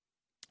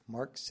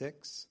Mark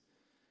 6,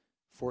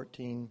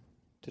 14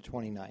 to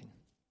 29.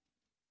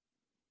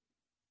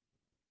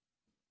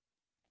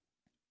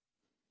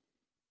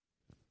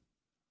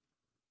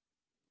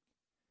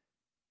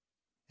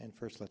 And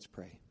first, let's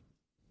pray.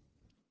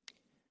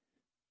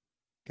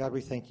 God,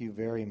 we thank you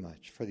very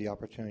much for the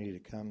opportunity to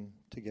come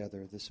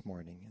together this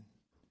morning. And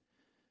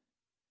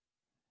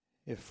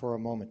if for a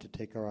moment to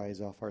take our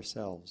eyes off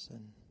ourselves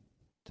and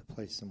to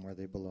place them where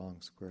they belong,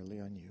 squarely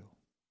on you,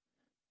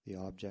 the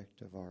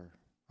object of our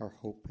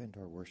hope and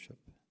our worship,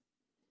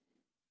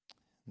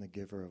 and the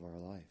giver of our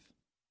life.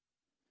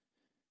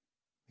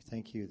 We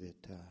thank you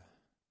that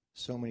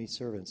so many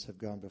servants have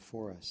gone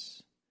before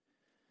us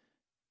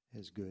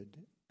as good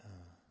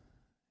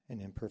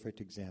and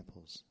imperfect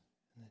examples,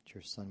 and that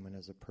your Son went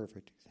as a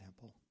perfect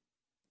example.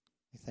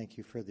 We thank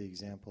you for the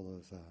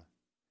example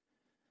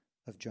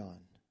of John,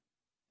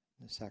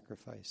 the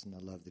sacrifice and the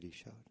love that he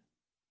showed.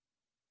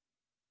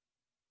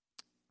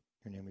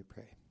 In your name we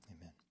pray.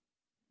 Amen.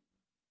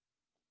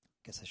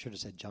 Guess I should have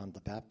said John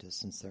the Baptist,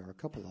 since there are a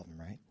couple of them,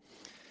 right?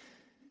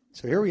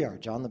 So here we are,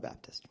 John the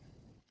Baptist.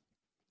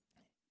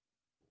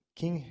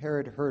 King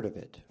Herod heard of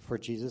it, for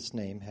Jesus'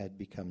 name had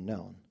become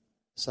known.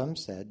 Some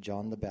said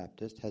John the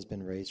Baptist has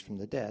been raised from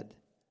the dead.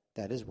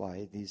 That is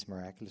why these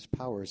miraculous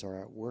powers are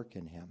at work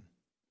in him.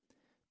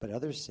 But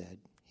others said,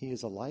 he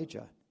is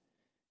Elijah.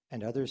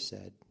 And others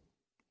said,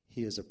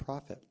 he is a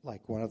prophet,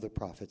 like one of the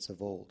prophets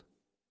of old.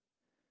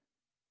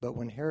 But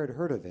when Herod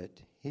heard of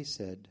it, he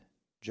said,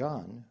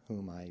 John,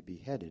 whom I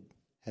beheaded,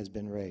 has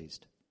been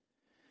raised.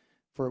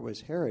 For it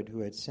was Herod who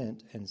had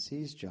sent and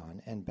seized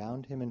John and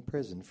bound him in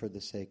prison for the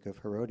sake of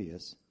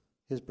Herodias,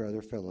 his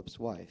brother Philip's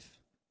wife,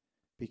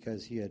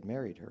 because he had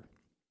married her.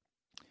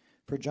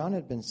 For John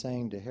had been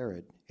saying to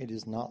Herod, it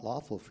is not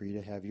lawful for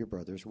you to have your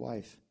brother's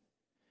wife.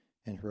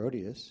 And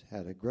Herodias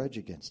had a grudge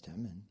against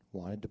him and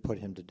wanted to put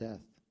him to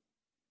death.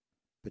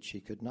 But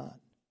she could not.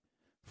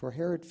 For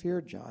Herod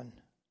feared John,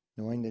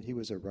 knowing that he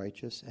was a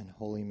righteous and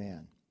holy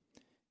man,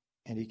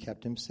 and he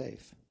kept him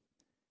safe.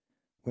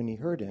 When he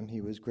heard him, he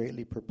was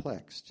greatly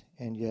perplexed,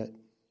 and yet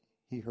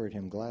he heard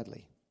him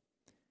gladly.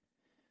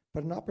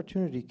 But an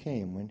opportunity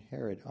came when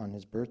Herod on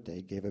his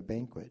birthday gave a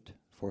banquet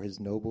for his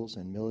nobles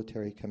and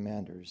military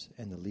commanders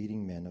and the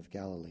leading men of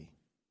Galilee.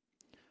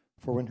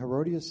 For when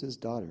Herodias'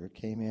 daughter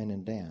came in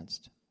and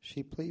danced,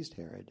 she pleased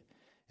Herod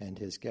and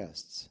his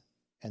guests.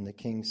 And the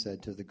king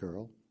said to the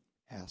girl,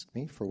 ask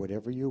me for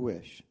whatever you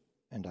wish,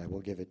 and I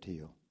will give it to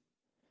you.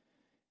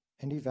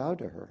 And he vowed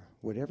to her,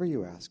 whatever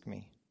you ask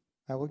me,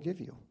 I will give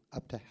you,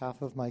 up to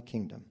half of my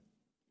kingdom.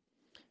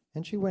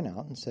 And she went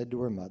out and said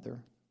to her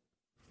mother,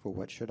 for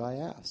what should I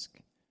ask?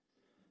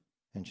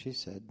 And she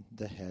said,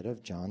 the head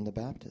of John the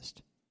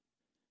Baptist.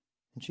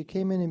 And she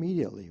came in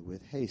immediately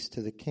with haste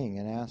to the king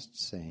and asked,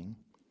 saying,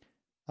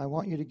 I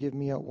want you to give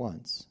me at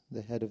once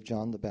the head of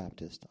John the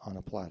Baptist on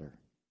a platter.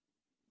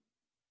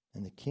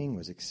 And the king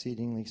was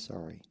exceedingly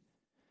sorry.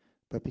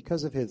 But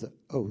because of his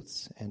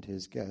oaths and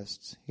his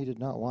guests, he did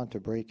not want to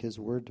break his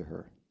word to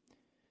her.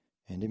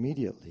 And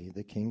immediately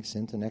the king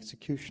sent an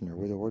executioner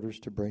with orders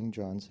to bring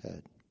John's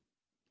head.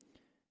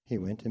 He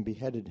went and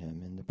beheaded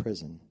him in the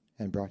prison,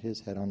 and brought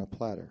his head on a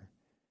platter,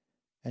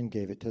 and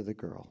gave it to the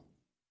girl.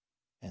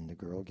 And the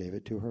girl gave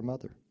it to her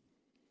mother.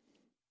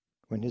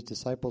 When his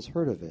disciples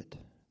heard of it,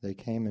 they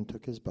came and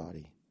took his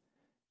body,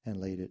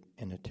 and laid it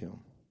in a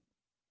tomb.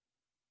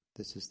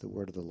 This is the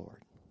word of the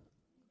Lord.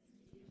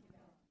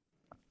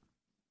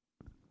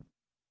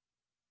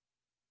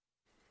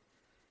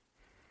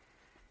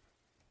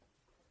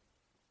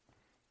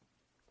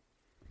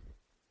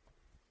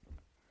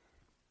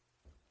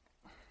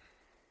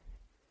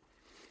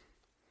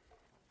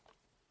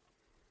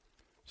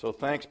 So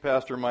thanks,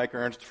 Pastor Mike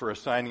Ernst, for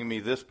assigning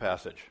me this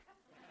passage.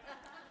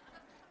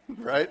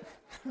 Right?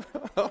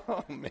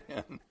 Oh,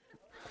 man.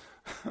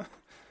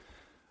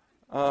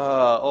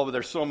 But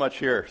there's so much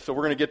here. So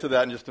we're going to get to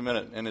that in just a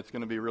minute, and it's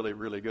going to be really,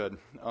 really good.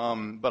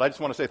 But I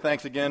just want to say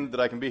thanks again that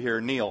I can be here.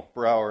 Neil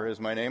Brower is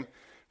my name.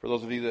 For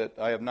those of you that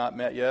I have not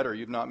met yet or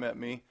you've not met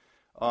me,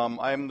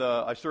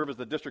 I serve as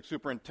the district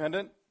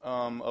superintendent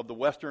of the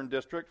Western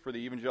District for the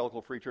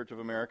Evangelical Free Church of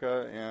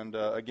America. And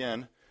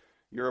again,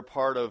 you're a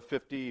part of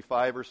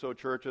 55 or so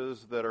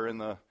churches that are in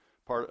the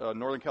part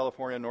Northern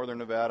California, Northern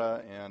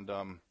Nevada, and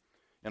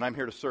I'm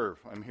here to serve.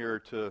 I'm here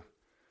to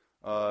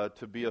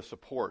be a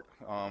support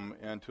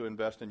and to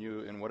invest in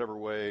you in whatever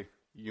way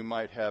you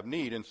might have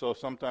need. And so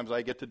sometimes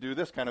I get to do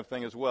this kind of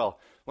thing as well.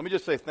 Let me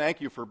just say thank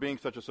you for being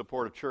such a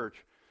supportive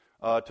church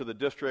to the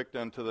district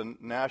and to the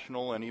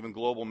national and even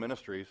global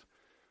ministries.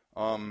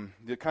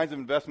 The kinds of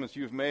investments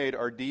you've made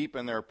are deep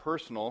and they're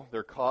personal,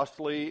 they're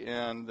costly,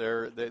 and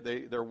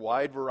they're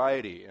wide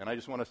variety. And I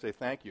just want to say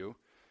thank you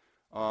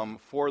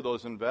for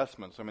those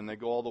investments. I mean, they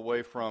go all the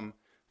way from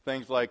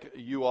things like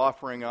you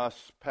offering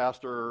us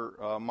Pastor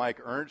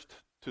Mike Ernst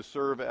to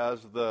serve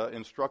as the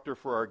instructor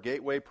for our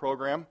Gateway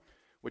program,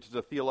 which is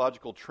a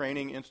theological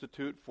training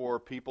institute for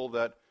people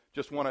that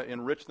just want to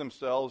enrich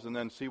themselves and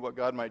then see what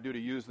God might do to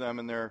use them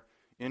in their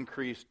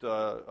increased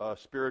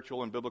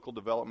spiritual and biblical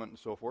development and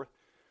so forth.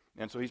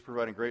 And so he's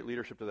providing great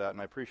leadership to that,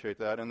 and I appreciate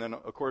that. And then,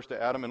 of course,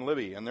 to Adam and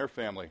Libby and their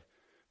family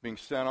being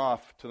sent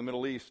off to the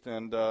Middle East,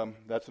 and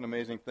that's an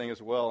amazing thing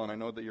as well, and I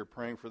know that you're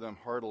praying for them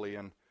heartily,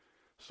 and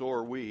so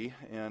are we.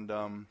 And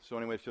so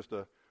anyway, it's just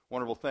a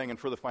wonderful thing. And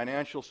for the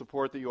financial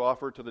support that you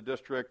offer to the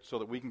district so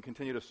that we can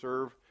continue to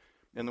serve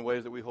in the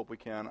ways that we hope we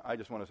can, I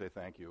just want to say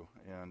thank you,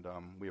 and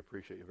we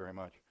appreciate you very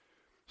much.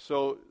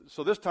 So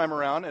this time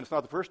around, and it's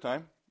not the first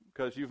time,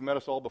 because you've met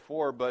us all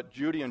before, but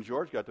Judy and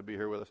George got to be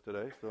here with us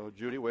today. So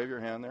Judy, wave your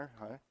hand there.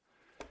 Hi.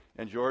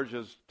 And George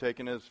has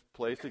taken his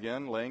place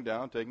again, laying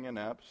down, taking a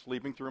nap,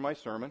 sleeping through my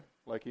sermon,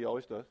 like he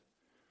always does.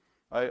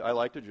 I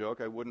like to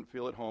joke, I wouldn't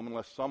feel at home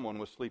unless someone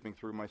was sleeping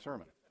through my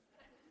sermon.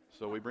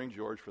 So we bring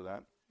George for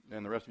that,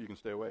 and the rest of you can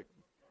stay awake.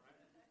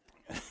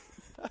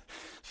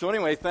 So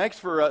anyway, thanks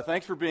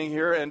for being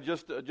here, and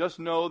just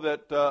know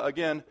that,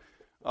 again,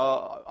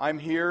 I'm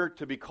here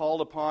to be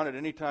called upon at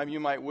any time you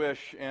might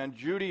wish, and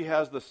Judy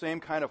has the same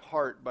kind of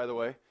heart, by the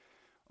way.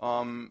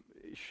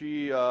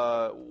 She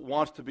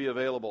wants to be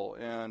available,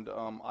 and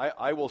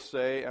I will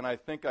say, and I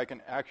think I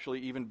can actually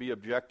even be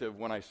objective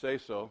when I say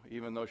so,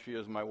 even though she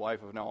is my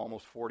wife of now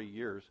almost 40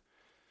 years,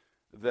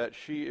 that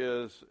she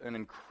is an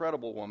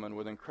incredible woman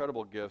with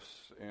incredible gifts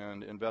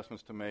and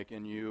investments to make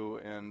in you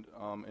and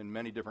in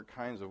many different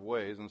kinds of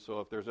ways. And so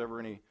if there's ever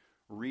any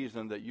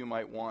reason that you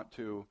might want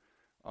to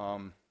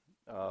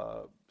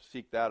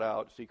seek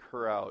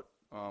her out,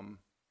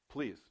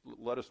 please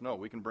let us know.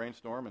 We can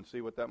brainstorm and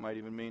see what that might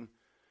even mean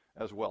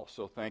as well.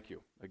 So thank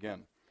you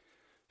again.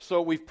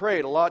 So we've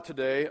prayed a lot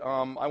today.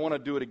 I want to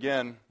do it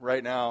again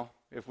right now,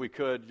 if we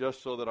could,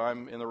 just so that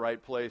I'm in the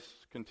right place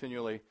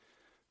continually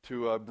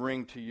to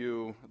bring to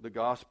you the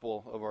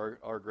gospel of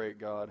our great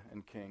God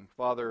and King.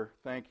 Father,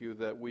 thank you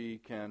that we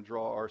can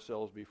draw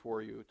ourselves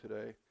before you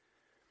today,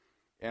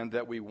 and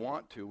that we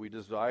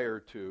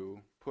desire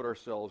to put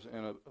ourselves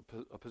in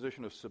a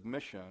position of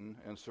submission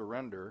and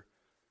surrender,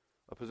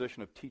 a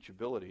position of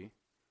teachability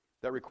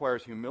that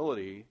requires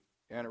humility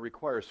and it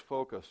requires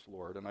focus,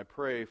 Lord. And I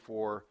pray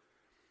for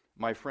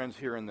my friends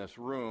here in this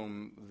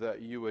room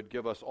that you would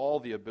give us all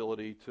the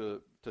ability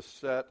to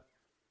set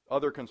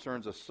other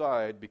concerns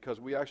aside, because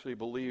we actually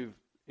believe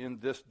in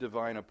this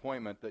divine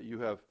appointment that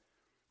you have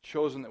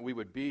chosen that we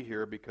would be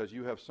here because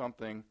you have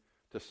something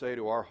to say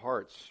to our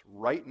hearts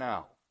right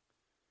now.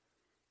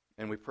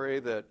 And we pray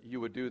that you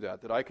would do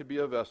that I could be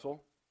a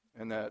vessel,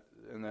 and that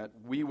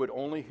we would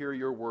only hear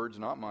your words,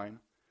 not mine,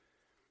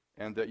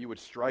 and that you would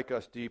strike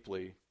us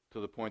deeply to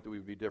the point that we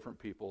would be different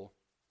people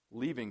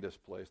leaving this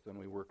place than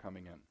we were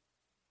coming in.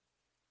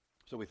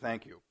 So we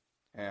thank you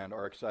and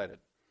are excited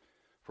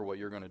for what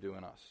you're going to do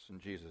in us. In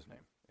Jesus' name,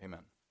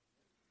 amen.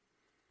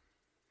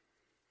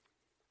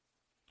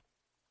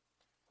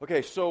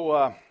 Okay,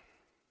 so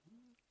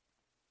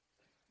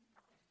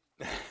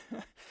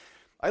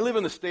I live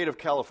in the state of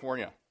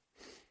California,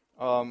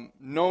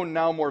 known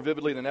now more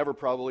vividly than ever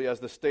probably as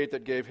the state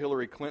that gave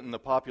Hillary Clinton the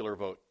popular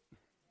vote.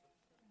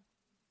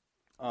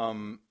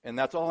 And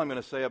that's all I'm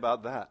going to say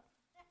about that.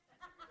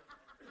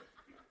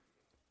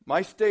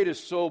 My state is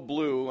so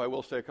blue, I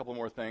will say a couple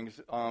more things,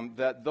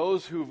 that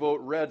those who vote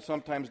red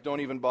sometimes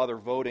don't even bother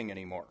voting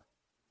anymore,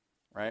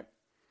 right?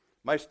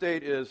 My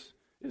state is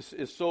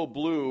so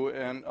blue,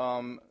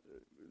 and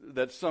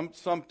that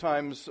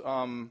sometimes,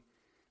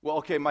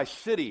 my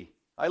city,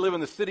 I live in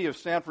the city of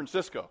San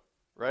Francisco,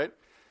 right?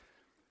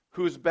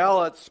 Whose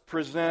ballots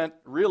present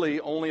really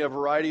only a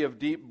variety of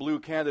deep blue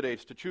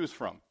candidates to choose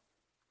from,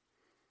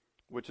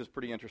 which is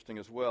pretty interesting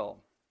as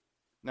well.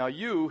 Now,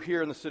 you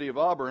here in the city of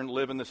Auburn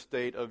live in the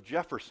state of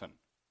Jefferson.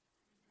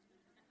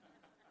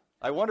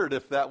 I wondered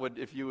if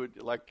you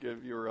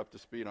were up to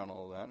speed on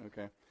all of that.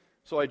 Okay,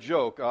 so I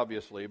joke,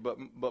 obviously, but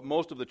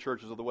most of the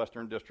churches of the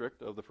Western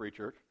District of the Free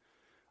Church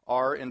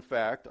are, in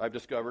fact, I've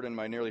discovered in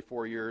my nearly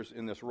 4 years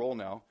in this role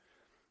now,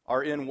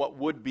 are in what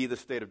would be the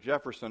state of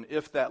Jefferson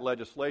if that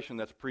legislation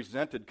that's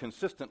presented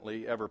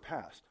consistently ever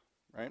passed.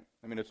 Right?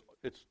 I mean,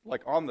 it's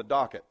like on the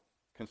docket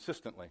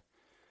consistently.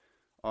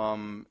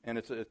 And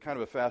it's kind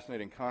of a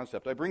fascinating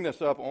concept. I bring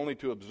this up only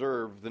to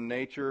observe the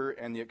nature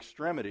and the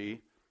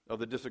extremity of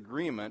the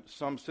disagreement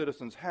some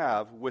citizens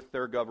have with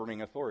their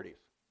governing authorities.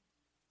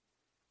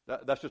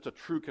 That's just a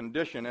true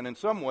condition, and in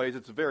some ways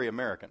it's very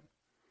American.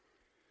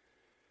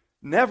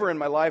 Never in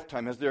my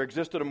lifetime has there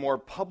existed a more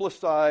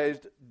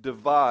publicized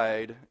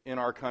divide in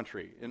our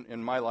country,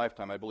 in my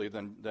lifetime, I believe,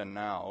 than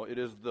now. It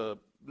is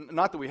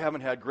not that we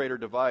haven't had greater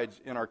divides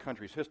in our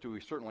country's history,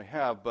 we certainly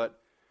have, but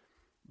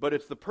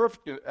it's the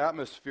perfect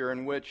atmosphere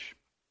in which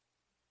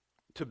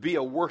to be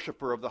a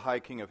worshiper of the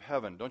high King of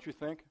heaven, don't you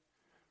think?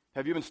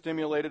 Have you been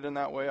stimulated in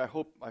that way? I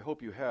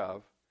hope you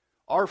have.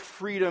 Our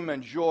freedom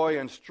and joy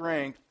and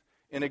strength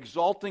in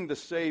exalting the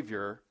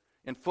Savior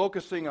and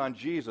focusing on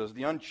Jesus,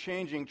 the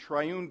unchanging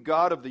triune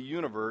God of the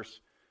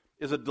universe,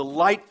 is a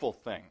delightful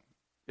thing.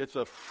 It's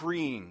a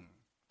freeing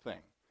thing.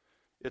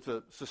 It's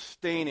a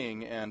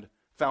sustaining and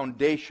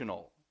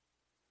foundational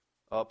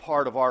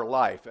part of our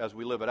life as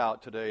we live it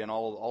out today and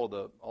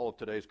all of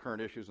today's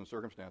current issues and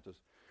circumstances.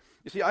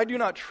 You see, I do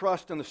not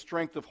trust in the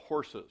strength of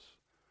horses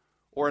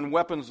or in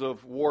weapons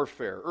of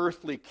warfare,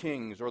 earthly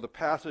kings, or the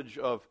passage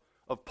of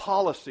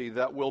policy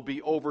that will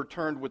be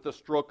overturned with the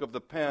stroke of the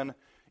pen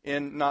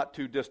in not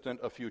too distant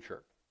a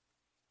future.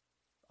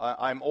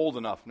 I'm old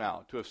enough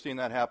now to have seen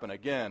that happen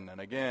again and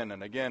again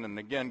and again and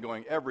again,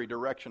 going every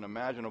direction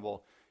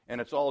imaginable, and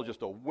it's all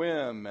just a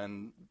whim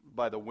and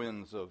by the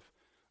winds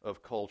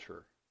of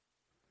culture.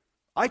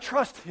 I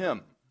trust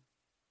Him.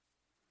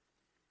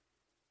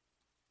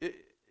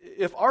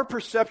 If our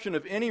perception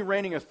of any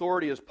reigning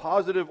authority is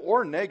positive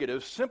or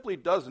negative simply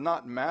does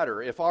not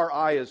matter if our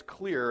eye is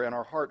clear and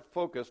our heart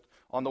focused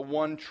on the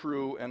one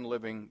true and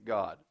living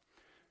God.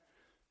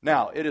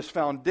 Now, it is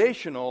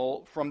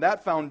foundational, from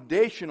that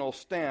foundational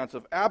stance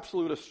of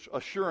absolute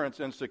assurance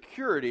and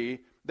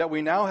security, that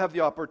we now have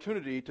the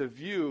opportunity to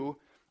view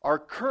our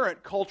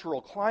current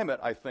cultural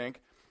climate, I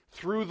think,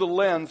 through the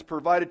lens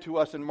provided to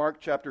us in Mark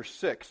chapter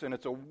 6. And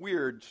it's a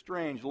weird,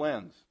 strange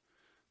lens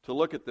to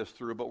look at this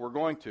through, but we're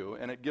going to,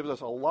 and it gives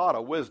us a lot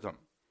of wisdom,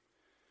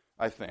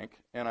 I think,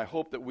 and I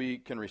hope that we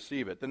can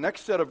receive it. The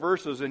next set of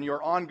verses in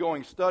your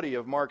ongoing study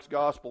of Mark's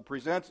gospel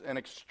presents an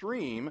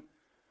extreme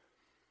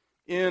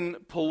in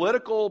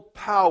political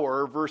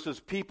power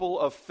versus people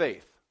of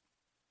faith.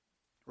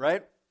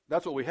 Right?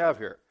 That's what we have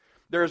here.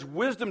 There's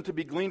wisdom to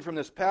be gleaned from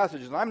this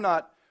passage, and I'm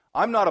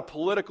not a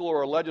political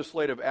or a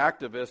legislative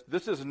activist.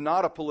 This is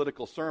not a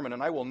political sermon,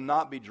 and I will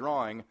not be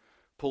drawing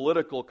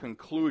political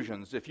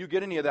conclusions. If you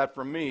get any of that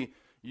from me,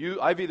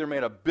 I've either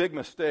made a big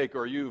mistake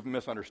or you've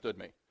misunderstood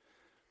me.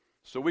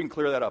 So we can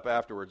clear that up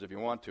afterwards if you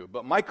want to.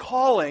 But my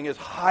calling is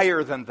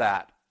higher than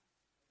that.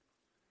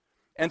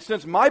 And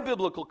since my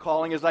biblical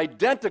calling is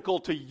identical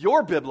to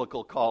your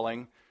biblical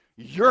calling,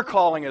 your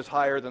calling is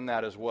higher than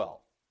that as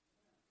well.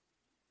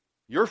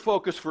 Your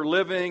focus for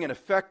living and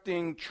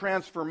effecting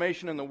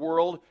transformation in the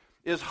world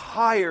is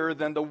higher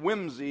than the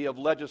whimsy of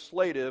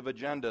legislative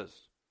agendas.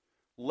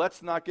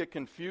 Let's not get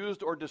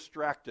confused or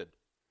distracted.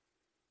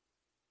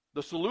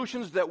 The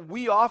solutions that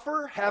we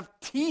offer have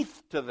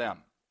teeth to them.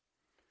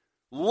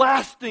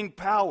 Lasting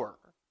power.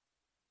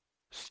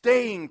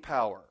 Staying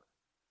power.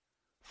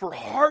 For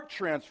heart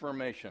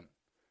transformation.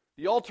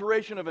 The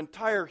alteration of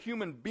entire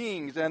human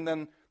beings and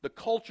then the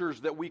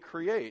cultures that we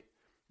create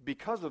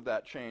because of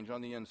that change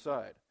on the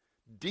inside.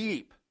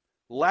 Deep.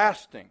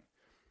 Lasting.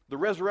 The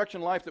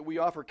resurrection life that we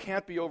offer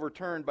can't be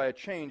overturned by a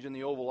change in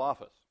the Oval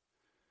Office.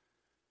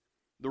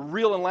 The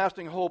real and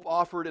lasting hope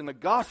offered in the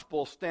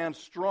gospel stands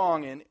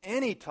strong in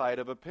any tide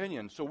of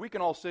opinion. So we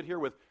can all sit here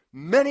with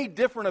many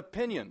different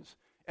opinions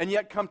and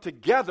yet come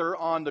together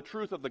on the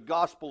truth of the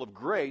gospel of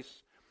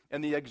grace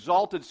and the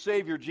exalted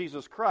Savior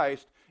Jesus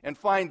Christ and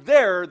find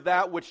there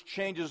that which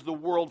changes the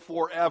world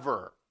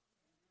forever.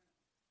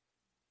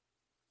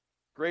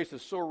 Grace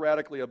is so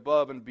radically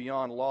above and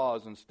beyond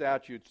laws and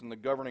statutes and the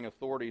governing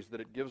authorities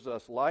that it gives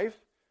us life,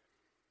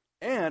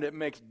 and it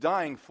makes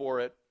dying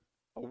for it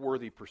a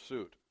worthy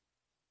pursuit.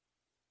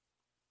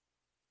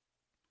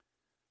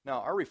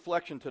 Now, our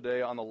reflection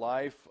today on the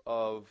life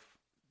of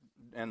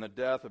and the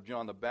death of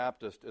John the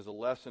Baptist is a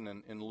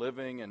lesson in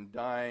living and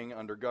dying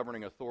under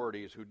governing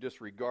authorities who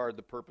disregard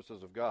the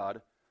purposes of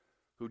God,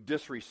 who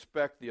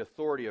disrespect the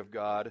authority of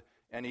God,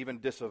 and even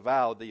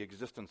disavow the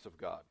existence of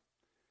God.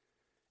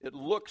 It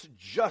looks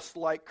just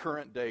like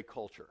current day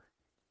culture.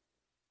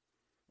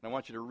 And I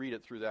want you to read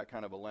it through that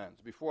kind of a lens.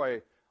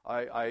 Before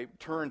I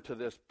turn to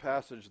this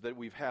passage that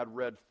we've had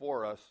read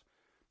for us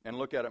and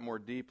look at it more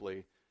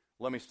deeply,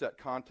 let me set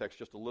context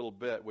just a little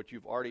bit, which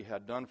you've already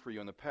had done for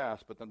you in the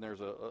past, but then there's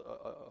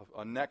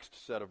a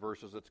next set of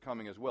verses that's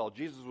coming as well.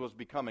 Jesus was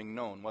becoming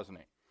known, wasn't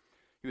he?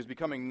 He was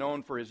becoming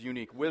known for his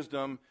unique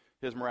wisdom,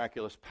 his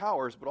miraculous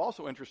powers, but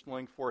also,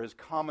 interestingly, for his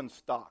common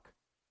stock.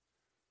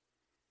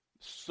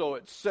 So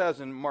it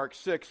says in Mark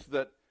 6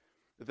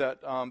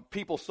 that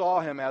people saw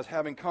him as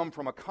having come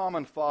from a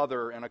common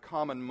father and a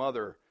common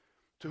mother,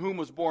 to whom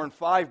was born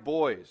 5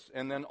 boys,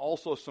 and then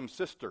also some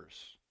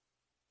sisters.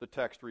 The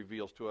text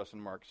reveals to us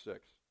in Mark 6.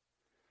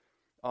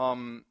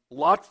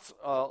 Lots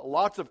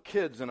of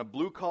kids in a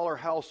blue-collar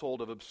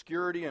household of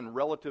obscurity and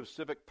relative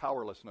civic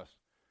powerlessness.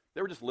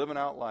 They were just living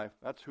out life.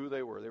 That's who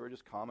they were. They were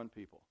just common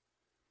people.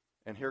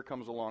 And here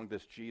comes along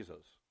this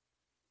Jesus.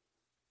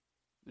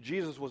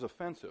 Jesus was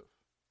offensive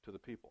to the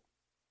people.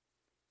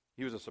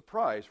 He was a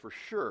surprise for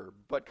sure,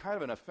 but kind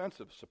of an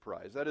offensive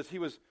surprise. That is, he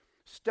was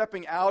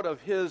stepping out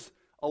of his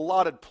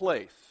allotted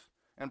place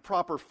and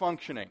proper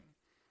functioning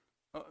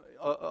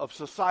of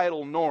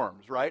societal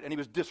norms, right? And he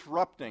was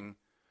disrupting,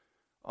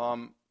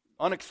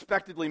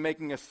 unexpectedly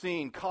making a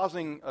scene,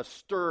 causing a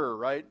stir,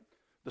 right?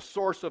 The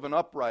source of an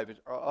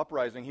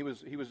uprising. He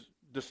was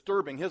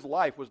disturbing, his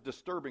life was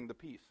disturbing the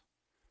peace.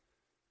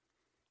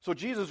 So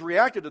Jesus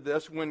reacted to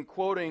this when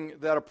quoting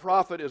that a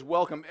prophet is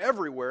welcome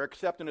everywhere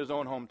except in his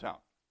own hometown.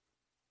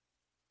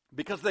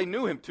 Because they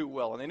knew him too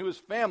well, and they knew his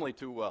family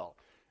too well.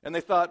 And they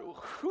thought,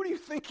 who do you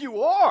think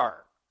you are?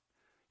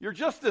 You're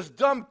just this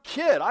dumb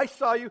kid. I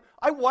saw you.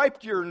 I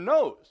wiped your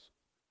nose.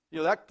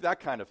 You know, that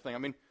kind of thing. I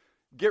mean,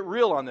 get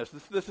real on this.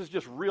 This is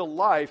just real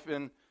life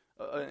in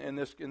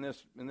this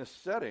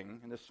setting,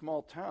 in this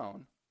small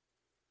town.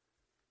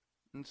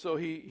 And so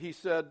he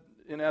said,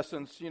 in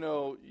essence,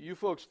 you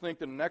folks think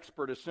that an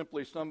expert is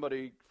simply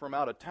somebody from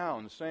out of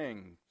town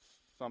saying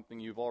something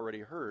you've already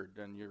heard,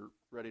 and you're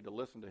ready to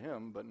listen to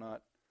him, but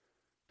not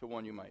to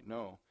one you might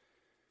know.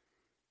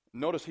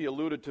 Notice he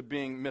alluded to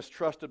being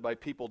mistrusted by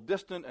people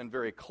distant and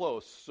very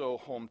close, so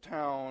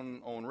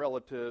hometown, own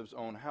relatives,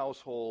 own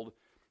household.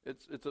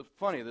 It's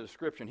funny, the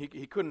description.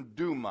 He couldn't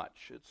do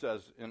much, it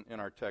says in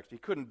our text. He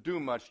couldn't do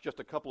much, just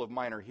a couple of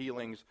minor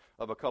healings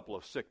of a couple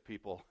of sick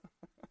people.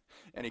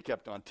 And he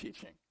kept on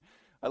teaching.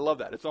 I love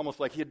that. It's almost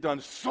like he had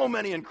done so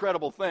many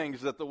incredible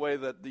things that the way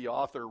that the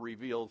author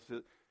reveals,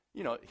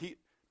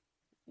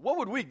 what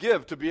would we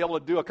give to be able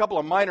to do a couple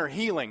of minor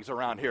healings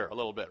around here a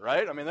little bit,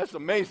 right? I mean, that's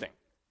amazing.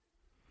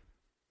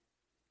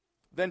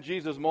 Then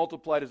Jesus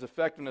multiplied his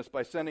effectiveness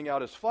by sending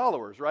out his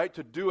followers, right,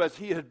 to do as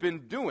he had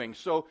been doing.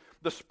 So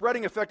the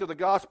spreading effect of the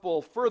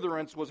gospel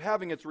furtherance was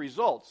having its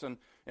results.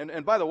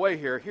 And by the way,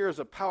 here's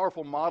a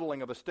powerful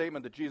modeling of a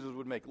statement that Jesus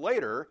would make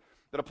later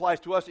that applies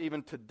to us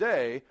even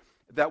today,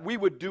 that we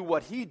would do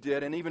what he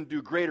did and even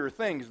do greater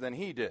things than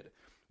he did.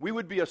 We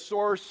would be a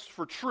source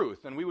for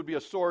truth, and we would be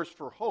a source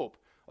for hope,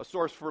 a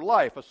source for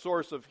life, a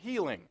source of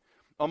healing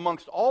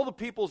amongst all the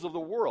peoples of the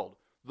world.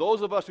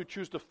 Those of us who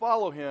choose to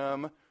follow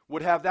him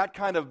would have that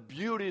kind of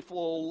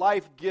beautiful,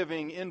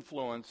 life-giving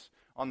influence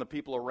on the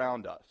people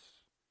around us.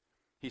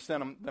 He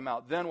sent them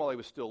out then while he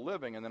was still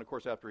living, and then, of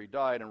course, after he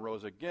died and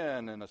rose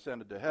again and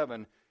ascended to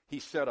heaven, he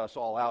set us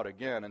all out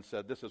again and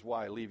said, this is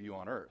why I leave you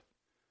on earth,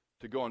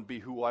 to go and be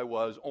who I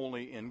was,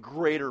 only in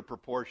greater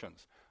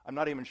proportions. I'm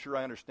not even sure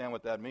I understand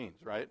what that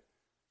means, right?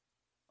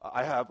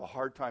 I have a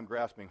hard time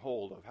grasping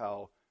hold of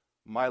how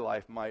my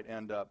life might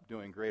end up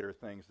doing greater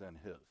things than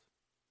his.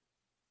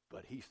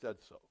 But he said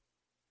so.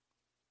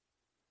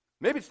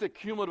 Maybe it's the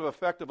cumulative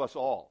effect of us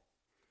all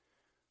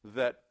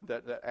that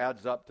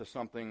adds up to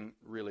something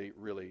really,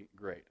 really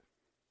great.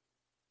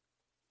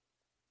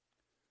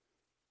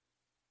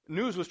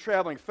 News was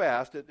traveling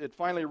fast. It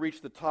finally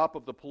reached the top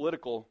of the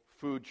political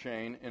food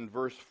chain in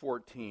verse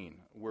 14,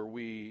 where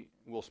we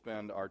will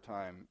spend our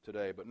time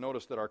today. But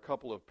notice that our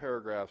couple of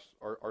paragraphs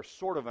are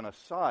sort of an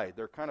aside.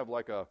 They're kind of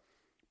like a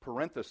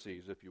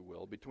parentheses, if you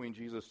will, between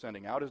Jesus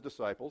sending out his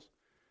disciples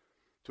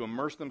to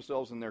immerse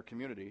themselves in their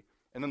community,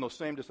 and then those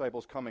same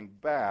disciples coming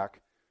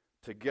back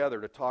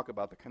together to talk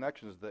about the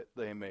connections that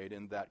they made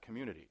in that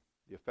community,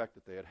 the effect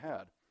that they had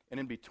had. And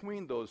in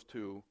between those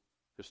two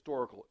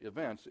historical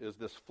events is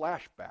this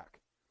flashback.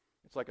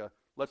 It's like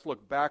let's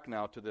look back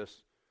now to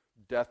this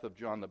death of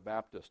John the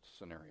Baptist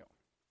scenario.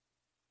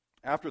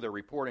 After their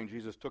reporting,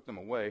 Jesus took them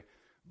away,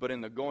 but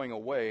in the going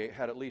away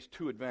had at least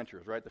two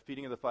adventures, right? The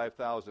feeding of the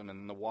 5,000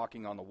 and the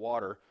walking on the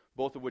water,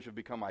 both of which have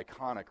become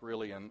iconic,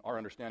 really, in our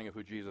understanding of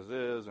who Jesus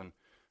is and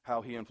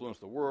how he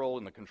influenced the world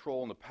and the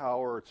control and the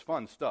power. It's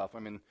fun stuff. I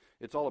mean,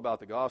 it's all about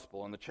the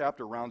gospel. And the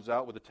chapter rounds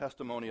out with a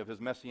testimony of his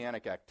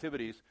messianic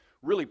activities,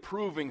 really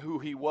proving who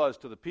he was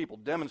to the people,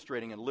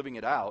 demonstrating and living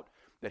it out,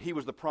 that he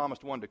was the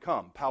promised one to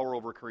come. Power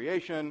over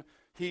creation,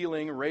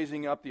 healing,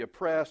 raising up the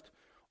oppressed,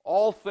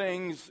 all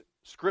things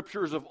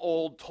scriptures of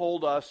old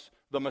told us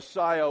the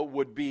Messiah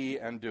would be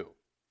and do.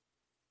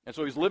 And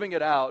so he's living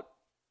it out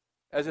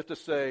as if to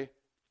say,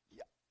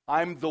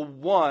 I'm the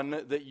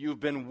one that you've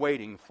been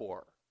waiting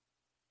for.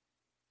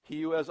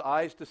 He who has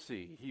eyes to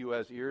see, he who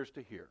has ears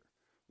to hear,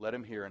 let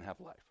him hear and have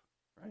life.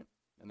 Right?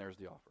 And there's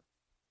the offer.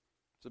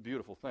 It's a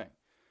beautiful thing.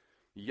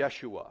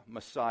 Yeshua,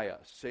 Messiah,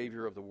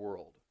 Savior of the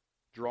world,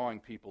 drawing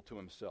people to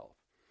himself.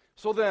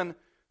 So then,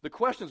 the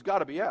question's got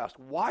to be asked,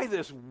 why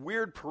this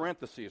weird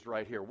parentheses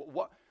right here?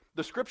 What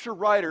the scripture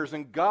writers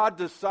and God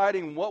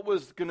deciding what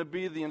was going to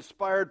be the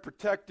inspired,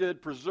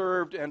 protected,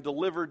 preserved, and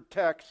delivered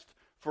text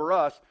for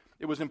us,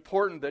 it was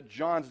important that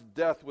John's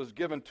death was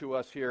given to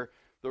us here,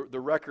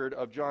 the record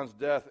of John's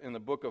death in the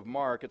book of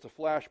Mark. It's a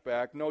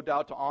flashback, no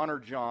doubt to honor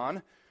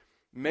John,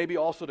 maybe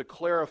also to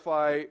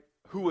clarify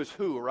who is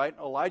who, right?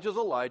 Elijah's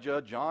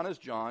Elijah, John is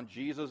John,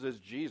 Jesus is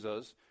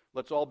Jesus.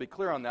 Let's all be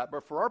clear on that.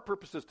 But for our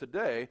purposes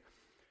today,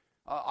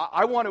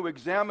 I want to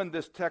examine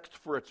this text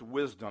for its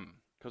wisdom,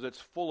 because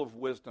it's full of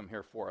wisdom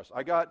here for us.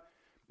 I got,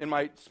 in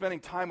my spending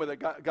time with it,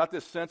 got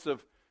this sense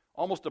of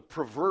almost a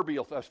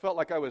proverbial, I felt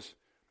like I was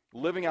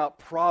living out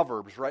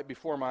Proverbs right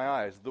before my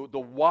eyes. The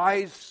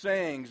wise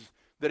sayings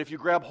that if you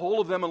grab hold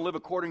of them and live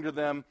according to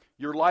them,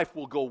 your life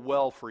will go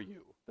well for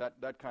you.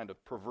 That kind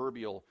of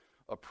proverbial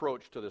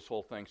approach to this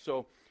whole thing.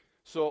 So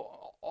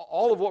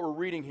all of what we're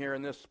reading here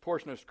in this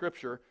portion of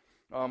Scripture,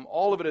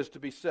 all of it is to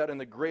be set in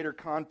the greater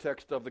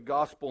context of the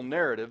gospel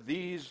narrative.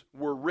 These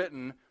were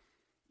written,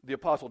 the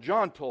Apostle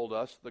John told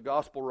us, the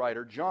gospel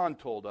writer John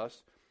told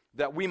us,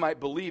 that we might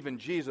believe in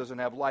Jesus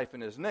and have life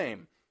in his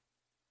name.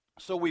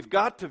 So we've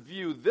got to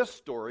view this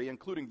story,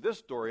 including this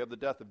story of the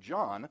death of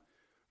John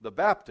the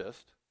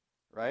Baptist,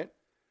 right?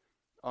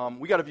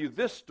 We got to view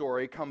this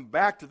story, come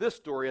back to this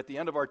story at the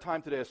end of our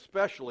time today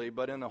especially,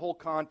 but in the whole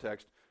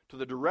context, to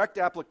the direct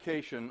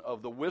application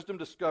of the wisdom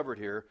discovered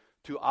here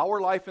to our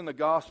life in the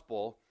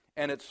gospel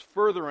and its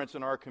furtherance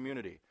in our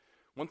community.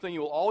 One thing you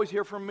will always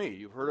hear from me,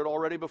 you've heard it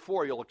already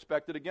before, you'll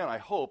expect it again, I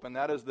hope, and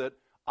that is that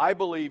I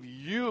believe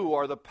you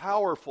are the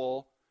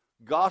powerful,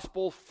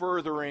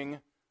 gospel-furthering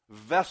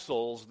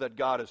vessels that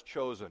God has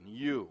chosen.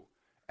 You.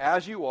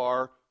 As you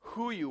are,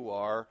 who you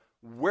are,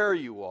 where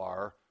you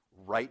are,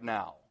 right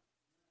now.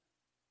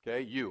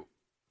 Okay, you.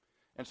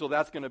 And so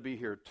that's going to be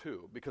here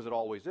too, because it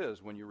always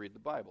is when you read the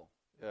Bible,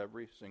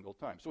 every single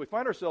time. So we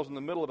find ourselves in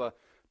the middle of a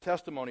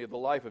testimony of the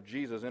life of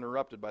Jesus,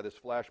 interrupted by this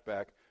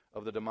flashback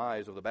of the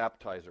demise of the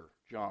baptizer,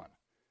 John.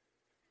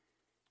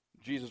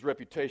 Jesus'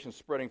 reputation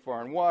spreading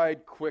far and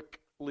wide,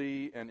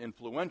 quickly and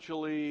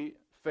influentially.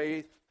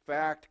 Faith,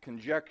 fact,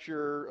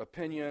 conjecture,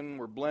 opinion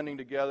were blending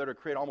together to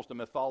create almost a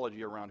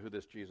mythology around who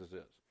this Jesus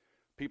is.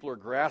 People are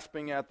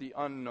grasping at the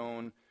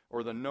unknown,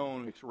 or the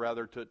known,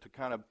 rather, to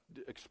kind of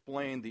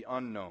explain the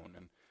unknown.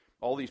 And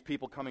all these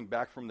people coming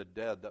back from the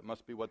dead, that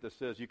must be what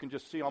this is. You can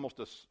just see almost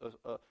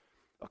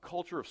a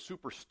culture of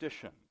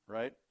superstition,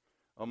 right,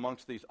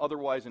 amongst these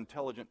otherwise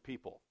intelligent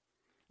people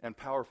and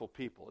powerful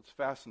people. It's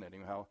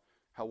fascinating how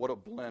what a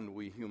blend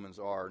we humans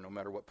are, no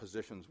matter what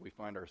positions we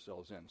find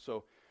ourselves in.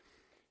 So,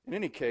 in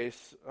any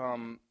case,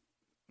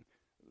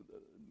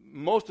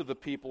 most of the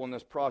people in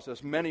this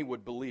process, many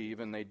would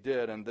believe, and they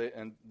did,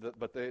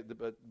 but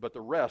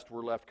the rest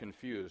were left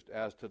confused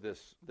as to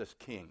this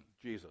king,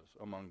 Jesus,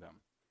 among them.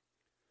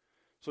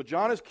 So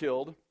John is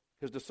killed.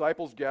 His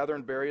disciples gather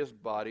and bury his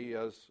body,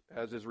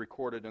 as is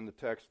recorded in the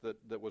text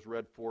that was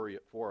read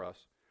for us,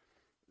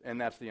 and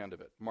that's the end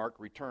of it. Mark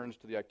returns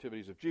to the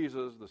activities of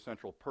Jesus, the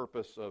central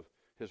purpose of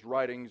his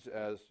writings,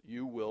 as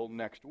you will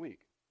next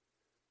week,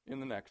 in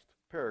the next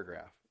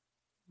paragraph.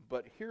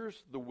 But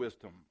here's the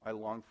wisdom I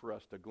long for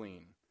us to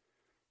glean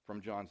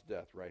from John's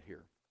death right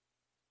here.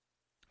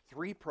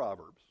 3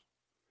 proverbs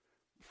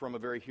from a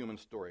very human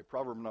story.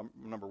 Proverb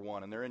number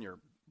 1, and they're in your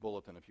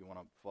bulletin if you want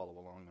to follow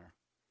along there.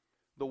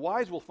 The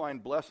wise will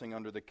find blessing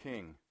under the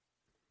king.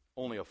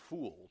 Only a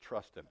fool will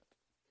trust in it.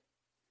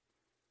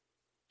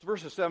 So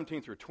verses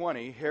 17 through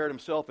 20, Herod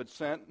himself had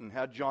sent and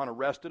had John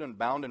arrested and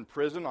bound in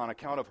prison on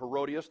account of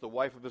Herodias, the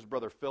wife of his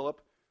brother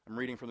Philip. I'm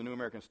reading from the New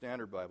American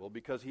Standard Bible,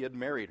 because he had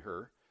married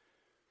her.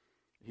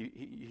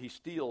 He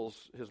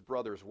steals his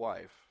brother's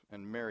wife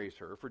and marries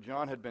her. For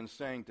John had been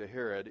saying to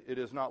Herod, "It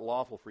is not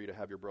lawful for you to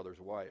have your brother's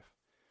wife."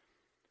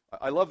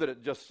 I love that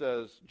it just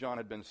says John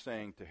had been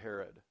saying to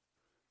Herod.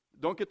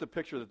 Don't get the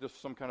picture that this is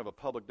some kind of a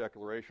public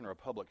declaration or a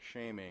public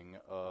shaming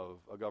of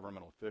a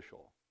governmental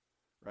official,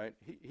 right?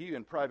 He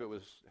in private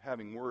was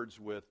having words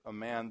with a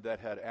man that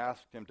had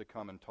asked him to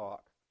come and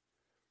talk.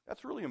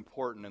 That's really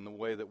important in the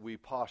way that we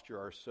posture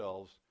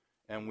ourselves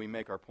and we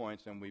make our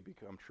points and we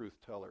become truth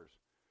tellers.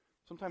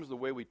 Sometimes the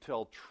way we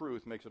tell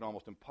truth makes it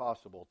almost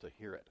impossible to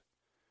hear it.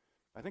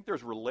 I think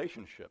there's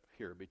relationship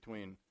here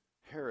between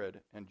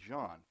Herod and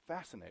John.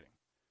 Fascinating.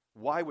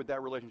 Why would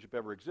that relationship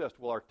ever exist?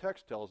 Well, our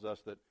text tells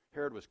us that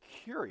Herod was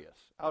curious,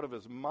 out of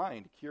his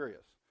mind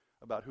curious,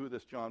 about who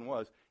this John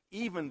was,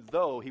 even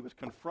though he was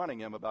confronting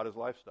him about his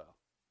lifestyle.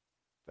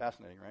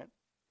 Fascinating, right?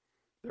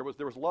 There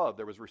was love,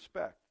 there was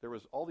respect, there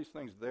was all these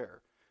things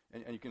there,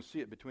 and you can see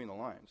it between the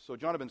lines. So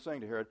John had been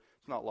saying to Herod,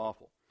 it's not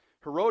lawful.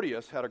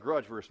 Herodias had a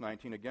grudge, verse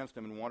 19, against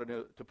him and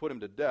wanted to put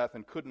him to death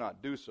and could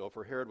not do so,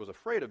 for Herod was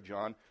afraid of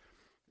John.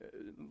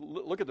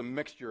 Look at the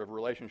mixture of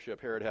relationship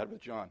Herod had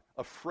with John.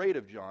 Afraid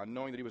of John,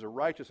 knowing that he was a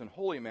righteous and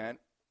holy man,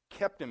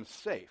 kept him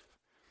safe.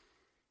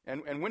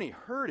 And when he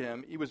heard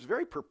him, he was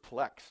very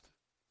perplexed.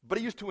 But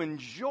he used to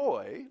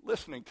enjoy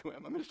listening to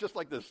him. I mean, it's just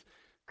like this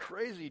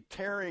crazy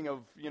tearing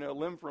of,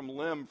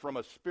 limb from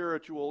a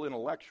spiritual,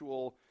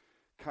 intellectual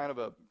kind of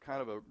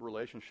a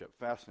relationship.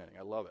 Fascinating.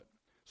 I love it.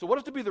 So what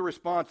is to be the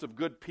response of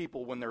good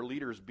people when their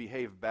leaders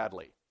behave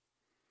badly?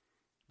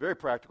 Very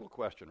practical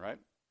question, right?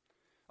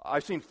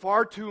 I've seen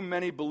far too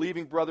many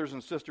believing brothers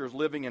and sisters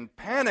living in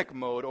panic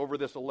mode over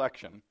this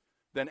election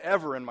than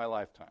ever in my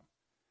lifetime.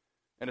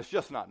 And it's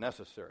just not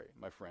necessary,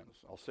 my friends.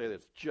 I'll say that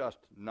it's just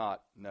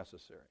not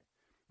necessary.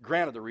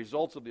 Granted, the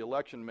results of the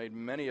election made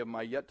many of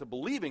my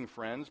yet-to-believing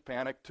friends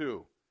panic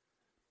too.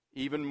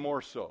 Even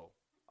more so.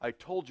 I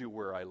told you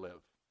where I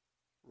live,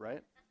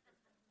 right?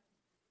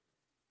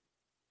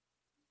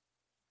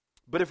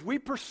 But if we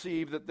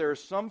perceive that there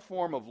is some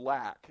form of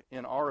lack,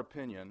 in our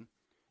opinion,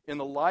 in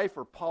the life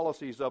or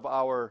policies of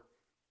our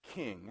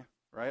king,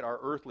 right, our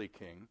earthly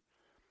king,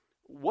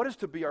 what is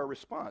to be our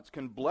response?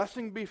 Can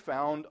blessing be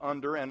found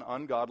under an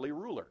ungodly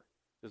ruler?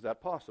 Is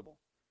that possible?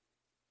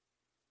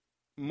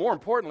 More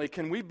importantly,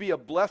 can we be a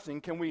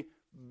blessing,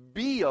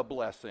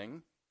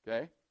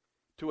 okay,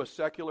 to a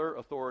secular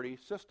authority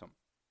system?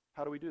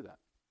 How do we do that?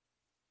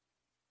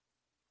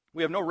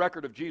 We have no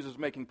record of Jesus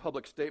making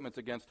public statements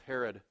against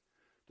Herod.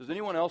 Does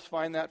anyone else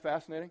find that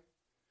fascinating?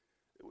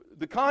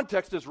 The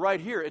context is right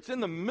here. It's in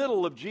the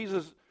middle of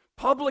Jesus'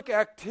 public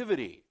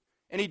activity.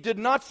 And he did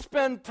not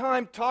spend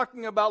time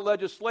talking about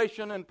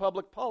legislation and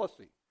public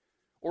policy,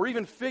 or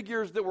even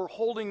figures that were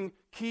holding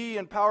key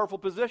and powerful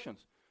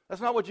positions.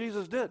 That's not what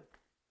Jesus did.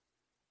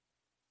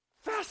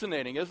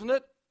 Fascinating, isn't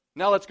it?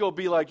 Now let's go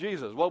be like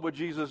Jesus. What would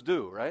Jesus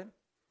do, right?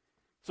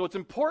 So it's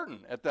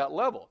important at that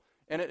level.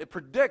 And it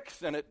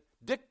predicts and it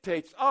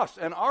dictates us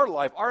and our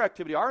life, our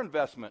activity, our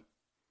investment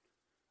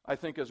I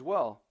think, as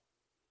well.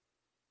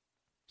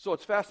 So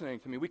it's fascinating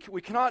to me.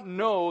 We cannot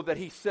know that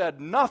he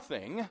said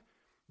nothing,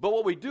 but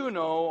what we do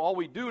know, all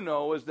we do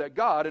know, is that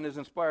God, in his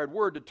inspired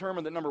word,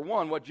 determined that, number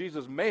one, what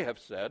Jesus may have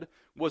said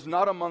was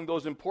not among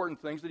those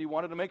important things that he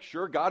wanted to make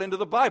sure got into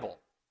the Bible.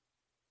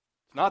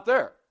 It's not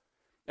there.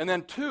 And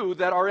then two,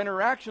 that our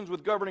interactions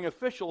with governing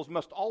officials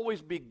must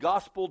always be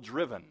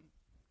gospel-driven.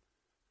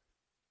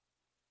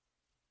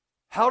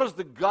 How does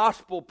the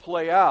gospel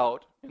play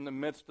out in the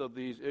midst of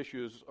these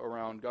issues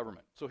around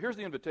government? So here's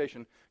the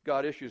invitation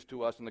God issues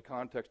to us in the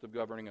context of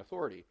governing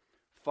authority.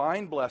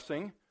 Find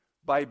blessing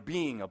by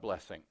being a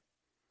blessing.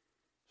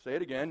 Say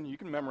it again. You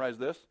can memorize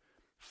this.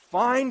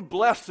 Find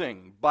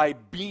blessing by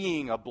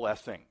being a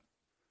blessing.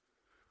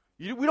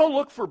 We don't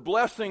look for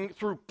blessing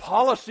through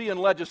policy and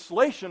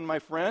legislation, my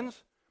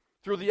friends,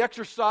 through the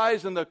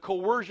exercise and the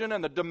coercion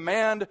and the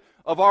demand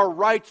of our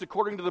rights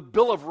according to the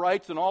Bill of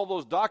Rights and all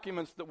those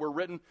documents that were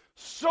written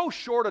so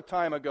short a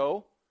time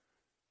ago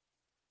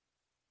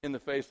in the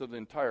face of the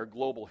entire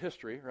global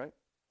history, right?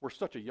 We're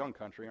such a young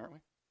country, aren't we?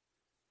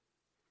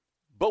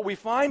 But we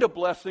find a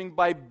blessing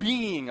by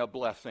being a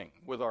blessing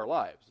with our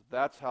lives.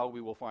 That's how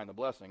we will find the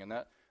blessing. And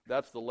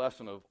that's the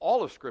lesson of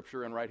all of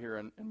Scripture and right here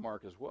in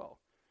Mark as well.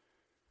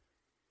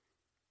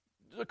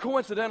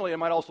 Coincidentally, it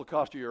might also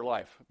cost you your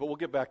life, but we'll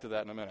get back to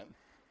that in a minute.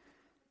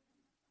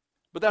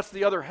 But that's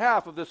the other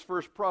half of this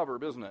first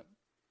proverb, isn't it?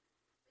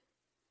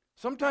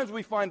 Sometimes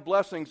we find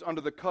blessings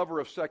under the cover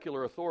of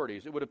secular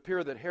authorities. It would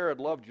appear that Herod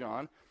loved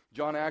John.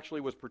 John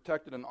actually was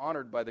protected and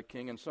honored by the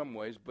king in some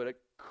ways, but it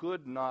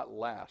could not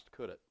last,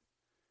 could it?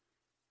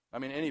 I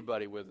mean,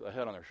 anybody with a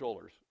head on their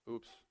shoulders,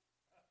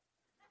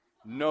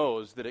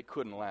 knows that it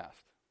couldn't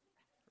last,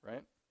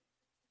 right?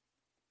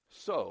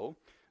 So,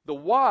 the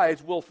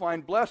wise will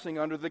find blessing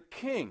under the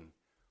king,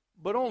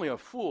 but only a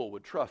fool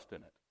would trust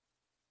in it.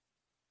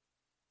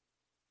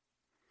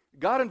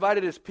 God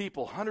invited his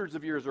people hundreds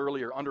of years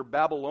earlier under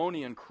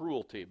Babylonian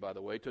cruelty, by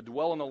the way, to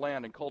dwell in the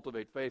land and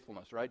cultivate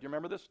faithfulness, right? Do you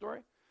remember this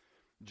story?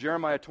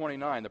 Jeremiah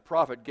 29, the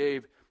prophet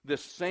gave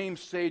this same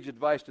sage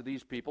advice to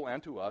these people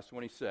and to us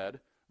when he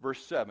said,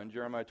 verse 7,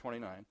 Jeremiah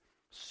 29,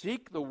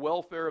 "Seek the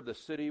welfare of the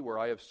city where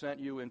I have sent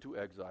you into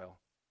exile,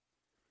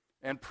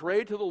 and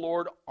pray to the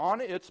Lord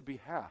on its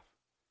behalf.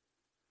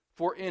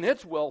 For in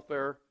its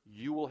welfare,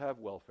 you will have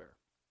welfare."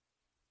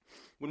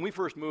 When we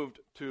first moved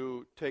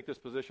to take this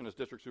position as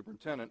district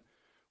superintendent,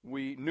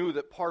 we knew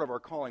that part of our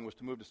calling was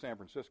to move to San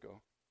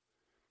Francisco.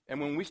 And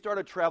when we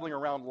started traveling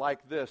around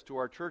like this to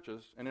our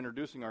churches and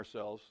introducing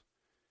ourselves,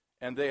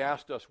 and they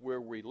asked us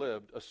where we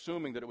lived,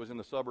 assuming that it was in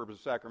the suburbs of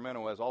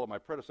Sacramento, as all of my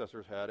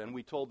predecessors had, and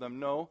we told them,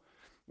 no,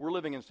 we're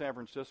living in San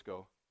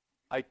Francisco.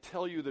 I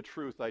tell you the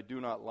truth, I do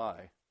not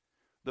lie.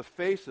 The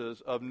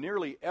faces of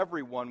nearly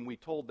everyone we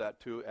told that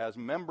to as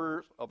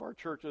members of our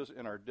churches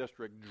in our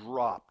district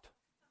dropped,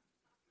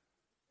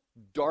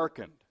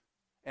 darkened,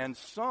 and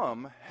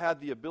some had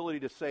the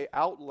ability to say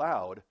out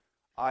loud,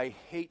 "I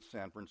hate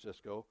San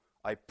Francisco.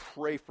 I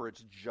pray for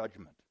its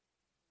judgment."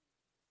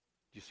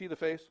 Do you see the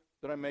face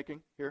that I'm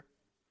making here?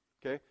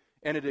 Okay?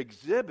 And it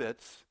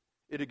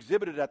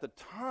exhibited at the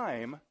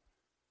time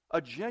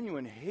a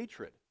genuine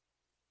hatred,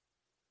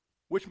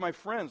 which, my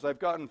friends, I've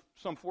gotten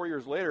some 4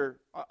 years later,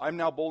 I'm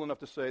now bold enough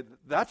to say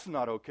that's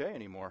not okay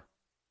anymore.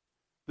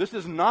 This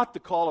is not the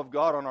call of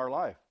God on our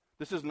life.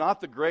 This is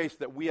not the grace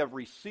that we have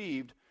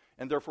received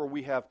and therefore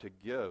we have to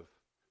give.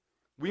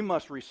 We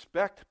must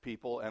respect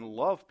people and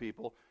love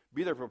people,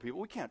 be there for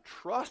people. We can't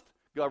trust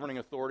governing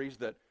authorities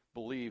that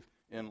believe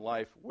in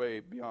life way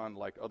beyond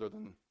like other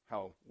than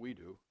how we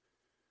do.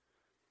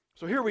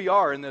 So here we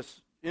are in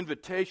this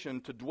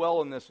invitation to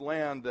dwell in this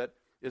land that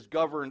is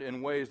governed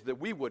in ways that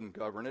we wouldn't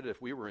govern it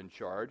if we were in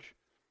charge.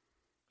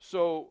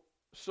 So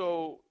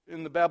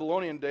in the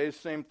Babylonian days,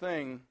 same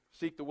thing,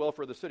 seek the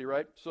welfare of the city,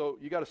 right? So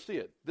you got to see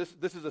it.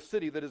 This is a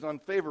city that is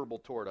unfavorable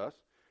toward us.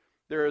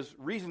 There is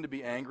reason to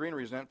be angry and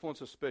resentful and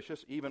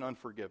suspicious, even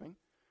unforgiving.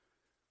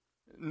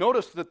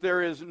 Notice that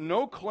there is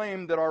no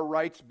claim that our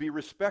rights be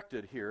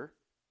respected here,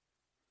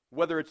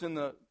 whether it's in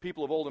the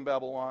people of old in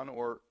Babylon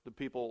or the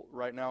people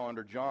right now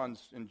under John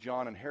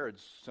and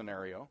Herod's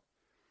scenario.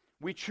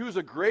 We choose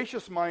a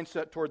gracious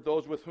mindset toward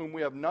those with whom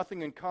we have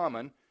nothing in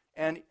common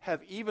and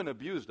have even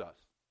abused us.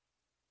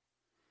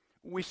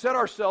 We set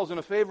ourselves in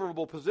a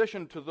favorable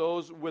position to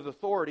those with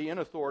authority, in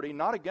authority,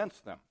 not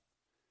against them.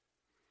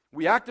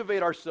 We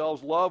activate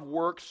ourselves, love,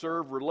 work,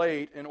 serve,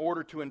 relate, in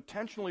order to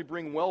intentionally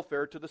bring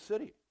welfare to the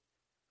city.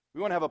 We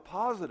want to have a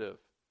positive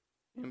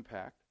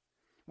impact.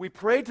 We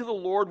pray to the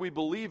Lord we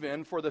believe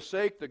in for the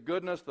sake, the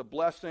goodness, the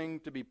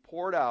blessing to be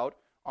poured out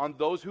on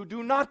those who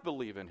do not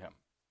believe in him.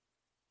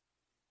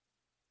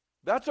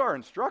 That's our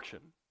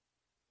instruction.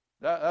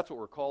 That's what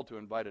we're called to,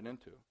 invited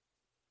into.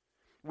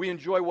 We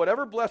enjoy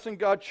whatever blessing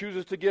God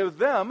chooses to give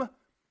them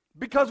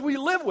because we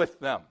live with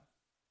them.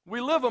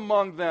 We live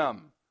among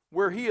them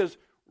where he is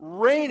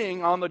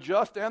raining on the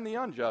just and the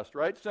unjust,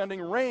 right?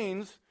 Sending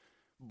rains,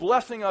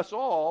 blessing us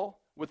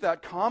all with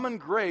that common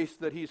grace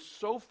that he's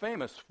so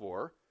famous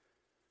for.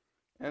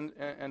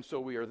 And so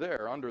we are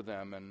there under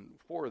them and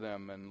for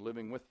them and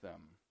living with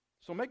them.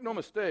 So make no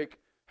mistake,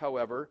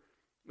 however,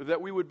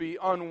 that we would be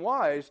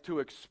unwise to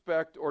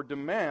expect or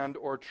demand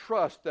or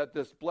trust that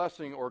this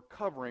blessing or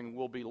covering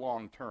will be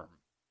long-term.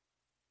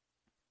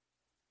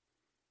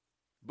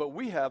 But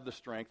we have the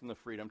strength and the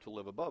freedom to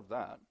live above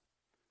that.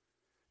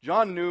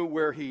 John knew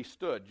where he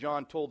stood.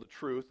 John told the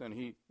truth, and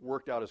he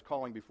worked out his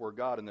calling before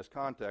God in this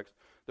context.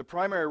 The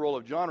primary role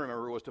of John,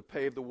 remember, was to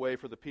pave the way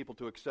for the people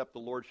to accept the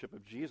lordship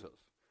of Jesus.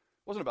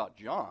 It wasn't about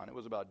John. It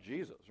was about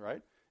Jesus, right?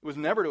 It was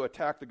never to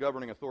attack the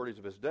governing authorities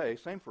of his day.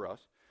 Same for us.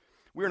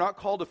 We are not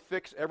called to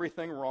fix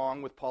everything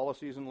wrong with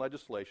policies and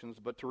legislations,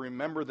 but to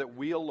remember that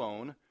we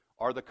alone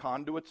are the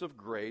conduits of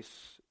grace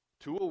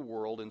to a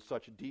world in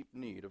such deep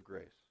need of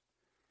grace.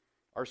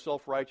 Our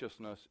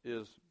self-righteousness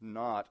is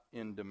not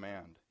in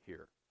demand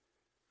here.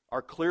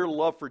 Our clear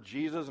love for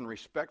Jesus and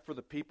respect for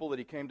the people that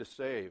he came to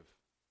save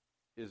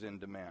is in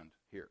demand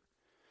here.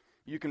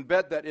 You can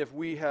bet that if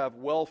we have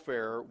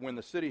welfare when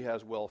the city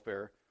has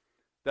welfare,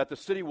 that the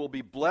city will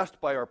be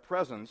blessed by our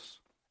presence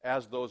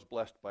as those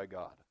blessed by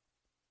God.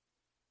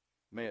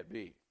 May it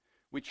be.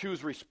 We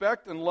choose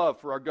respect and love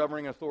for our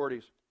governing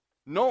authorities,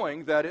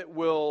 knowing that it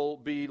will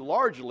be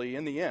largely,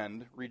 in the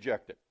end,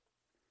 rejected.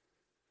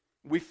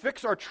 We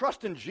fix our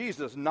trust in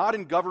Jesus, not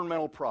in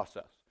governmental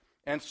process,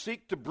 and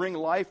seek to bring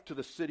life to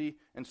the city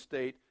and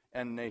state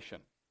and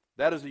nation.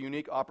 That is a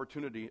unique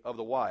opportunity of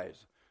the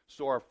wise.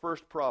 So our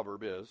first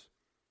proverb is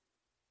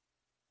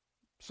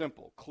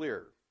simple,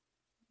 clear.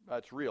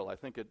 It's real. I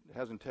think it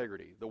has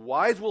integrity. The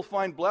wise will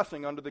find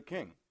blessing under the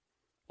king.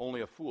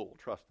 Only a fool will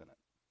trust in it.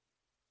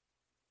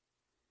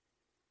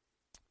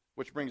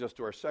 Which brings us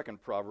to our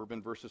second proverb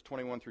in verses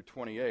 21 through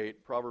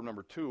 28. Proverb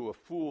number 2, a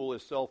fool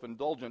is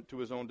self-indulgent to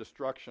his own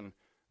destruction.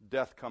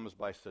 Death comes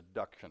by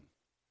seduction.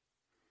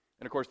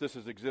 And of course, this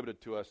is exhibited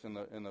to us in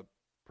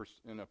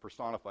a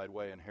personified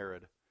way in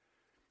Herod.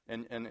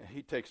 And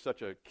he takes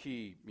such a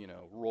key,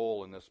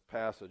 role in this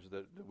passage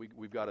that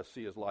we've got to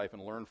see his life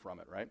and learn from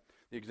it, right?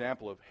 The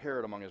example of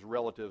Herod among his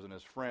relatives and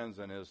his friends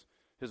and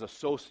his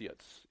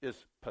associates is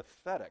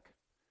pathetic.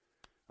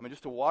 I mean,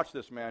 just to watch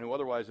this man who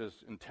otherwise is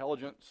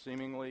intelligent,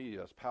 seemingly, he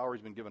has power,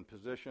 he's been given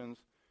positions,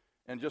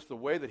 and just the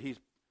way that he's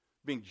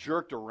being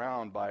jerked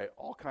around by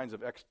all kinds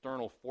of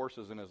external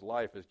forces in his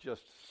life is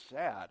just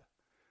sad.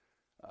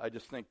 I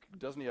just think,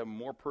 doesn't he have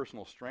more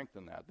personal strength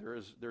than that?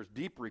 There's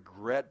deep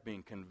regret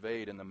being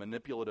conveyed in the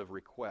manipulative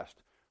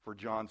request for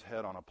John's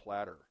head on a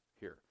platter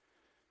here.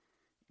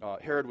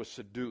 Herod was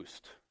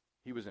seduced.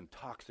 He was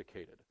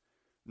intoxicated.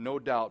 No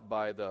doubt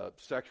by the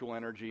sexual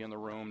energy in the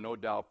room, no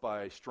doubt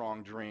by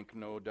strong drink,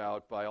 no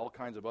doubt by all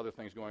kinds of other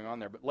things going on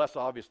there, but less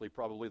obviously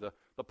probably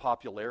the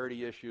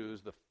popularity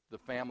issues, the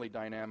family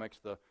dynamics,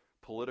 the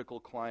political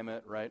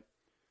climate, right?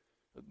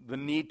 The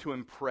need to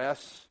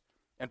impress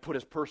and put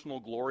his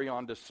personal glory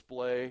on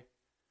display.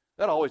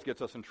 That always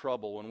gets us in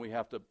trouble when we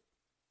have to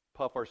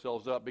puff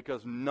ourselves up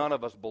because none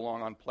of us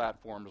belong on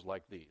platforms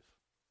like these.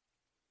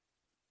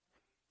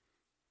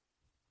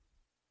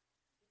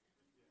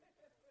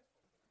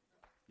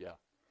 Yeah.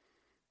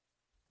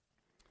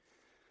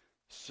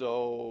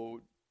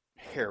 So,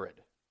 Herod.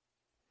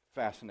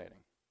 Fascinating.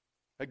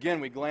 Again,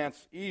 we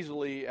glance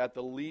easily at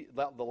the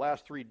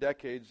last 3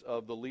 decades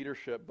of the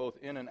leadership, both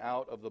in and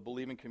out of the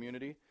believing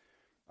community.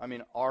 I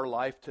mean, our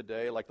life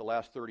today, like the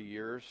last 30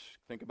 years,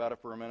 think about it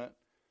for a minute.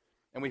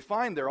 And we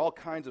find there all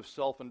kinds of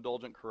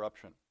self-indulgent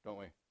corruption, don't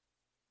we?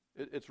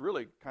 It's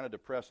really kind of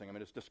depressing. I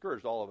mean, it's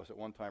discouraged all of us at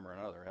one time or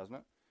another, hasn't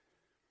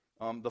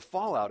it? The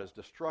fallout is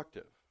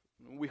destructive.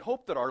 We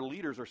hope that our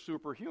leaders are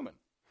superhuman.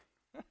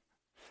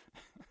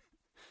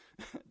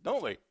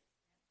 Don't we?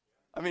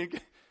 I mean,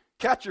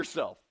 catch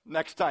yourself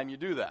next time you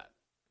do that,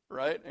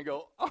 right? And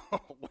go,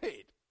 oh,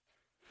 wait.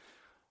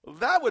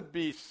 That would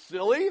be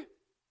silly.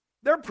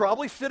 They're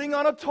probably sitting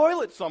on a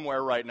toilet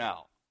somewhere right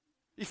now.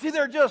 You see,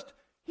 they're just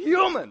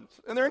humans,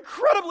 and they're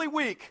incredibly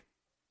weak.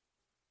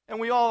 And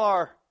we all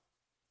are.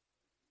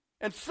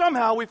 And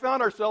somehow we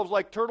found ourselves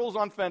like turtles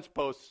on fence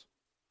posts.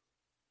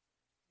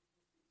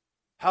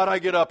 How'd I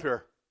get up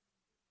here?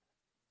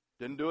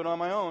 Didn't do it on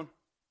my own,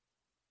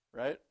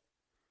 right?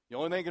 The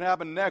only thing that can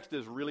happen next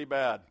is really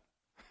bad.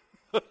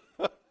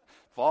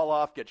 Fall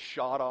off, get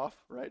shot off,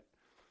 right?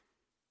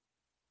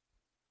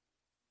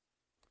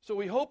 So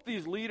we hope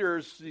these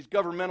leaders, these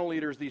governmental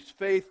leaders, these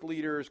faith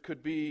leaders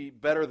could be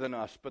better than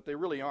us, but they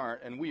really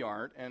aren't, and we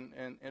aren't.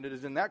 And it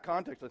is in that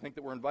context, I think,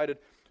 that we're invited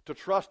to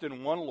trust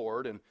in one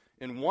Lord and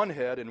in one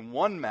head and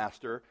one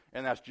master,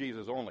 and that's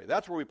Jesus only.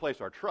 That's where we place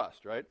our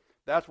trust, right?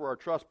 That's where our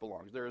trust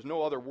belongs. There is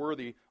no other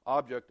worthy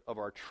object of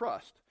our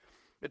trust.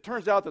 It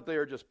turns out that they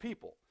are just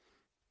people.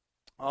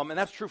 And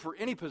that's true for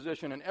any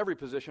position and every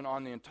position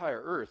on the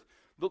entire earth.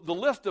 The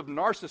list of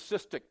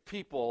narcissistic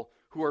people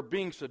who are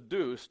being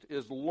seduced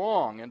is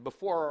long and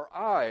before our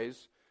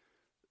eyes,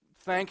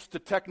 thanks to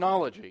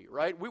technology,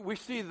 right? We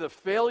see the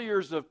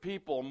failures of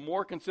people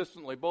more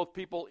consistently, both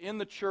people in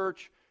the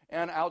church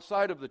and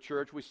outside of the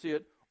church. We see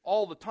it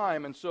all the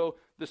time. And so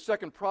the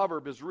second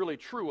proverb is really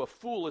true. A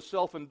fool is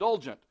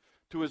self-indulgent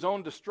to his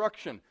own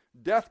destruction.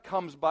 Death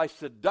comes by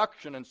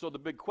seduction. And so the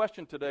big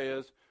question today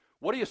is,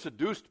 what are you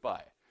seduced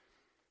by?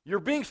 You're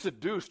being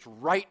seduced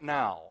right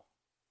now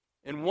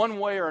in one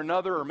way or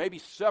another, or maybe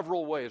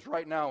several ways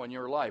right now in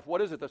your life.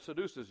 What is it that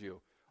seduces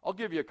you? I'll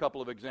give you a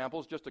couple of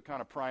examples just to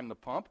kind of prime the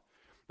pump.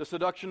 The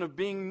seduction of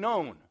being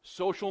known,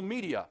 social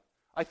media.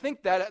 I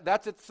think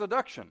that's its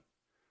seduction.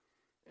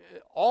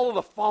 All of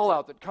the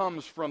fallout that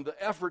comes from the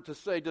effort to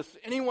say, does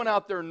anyone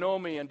out there know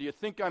me, and do you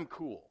think I'm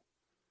cool?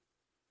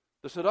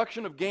 The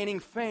seduction of gaining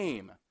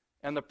fame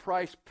and the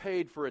price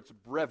paid for its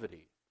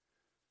brevity.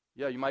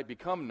 Yeah, you might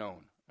become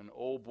known, and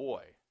oh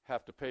boy,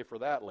 have to pay for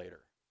that later.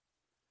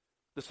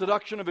 The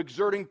seduction of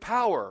exerting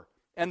power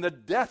and the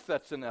death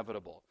that's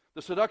inevitable.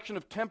 The seduction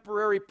of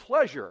temporary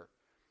pleasure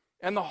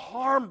and the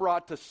harm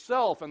brought to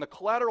self and the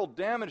collateral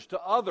damage to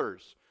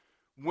others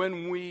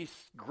when we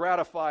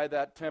gratify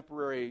that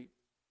temporary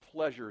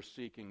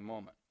pleasure-seeking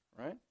moment,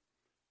 right?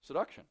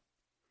 Seduction.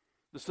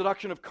 The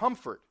seduction of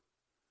comfort.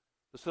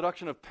 The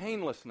seduction of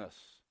painlessness.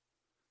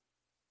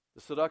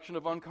 The seduction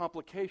of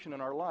uncomplication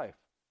in our life.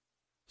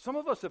 Some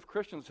of us, as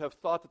Christians, have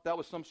thought that that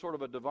was some sort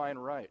of a divine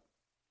right,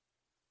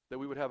 that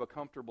we would have a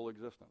comfortable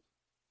existence.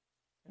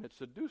 And it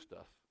seduced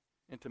us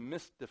into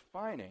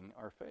misdefining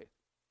our faith.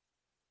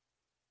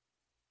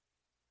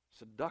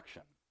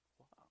 Seduction.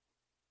 Wow.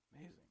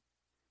 Amazing.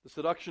 The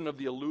seduction of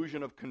the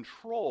illusion of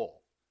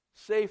control,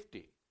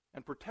 safety,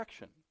 and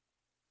protection.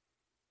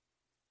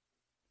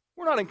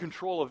 We're not in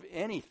control of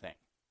anything,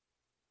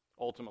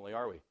 ultimately,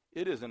 are we?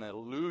 It is an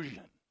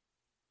illusion.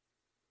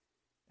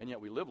 And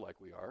yet we live like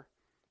we are,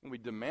 and we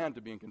demand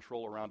to be in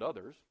control around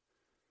others.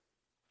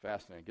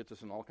 Fascinating. Gets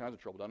us in all kinds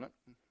of trouble, doesn't it?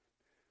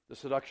 The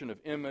seduction of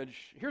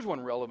image. Here's one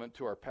relevant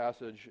to our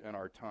passage and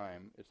our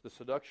time. It's the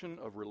seduction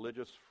of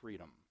religious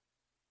freedom.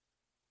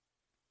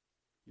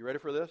 You ready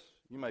for this?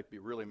 You might be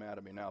really mad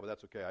at me now, but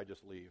that's okay. I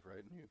just leave,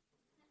 right? You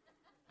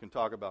can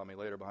talk about me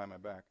later behind my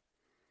back.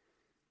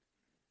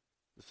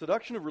 The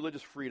seduction of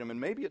religious freedom, and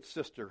maybe its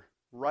sister,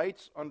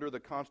 rights under the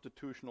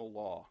constitutional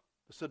law.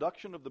 The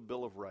seduction of the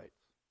Bill of Rights.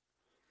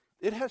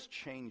 It has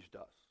changed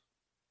us.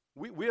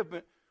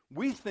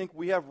 We think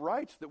we have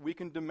rights that we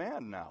can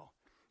demand now.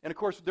 And of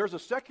course, there's a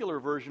secular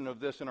version of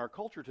this in our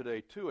culture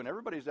today too, and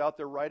everybody's out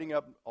there writing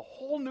up a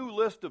whole new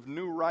list of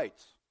new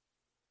rights.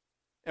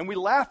 And we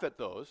laugh at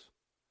those,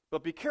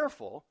 but be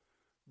careful,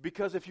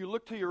 because if you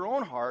look to your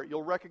own heart,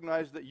 you'll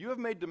recognize that you have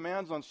made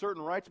demands on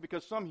certain rights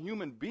because some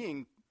human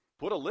being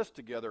put a list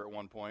together at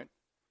one point.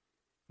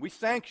 We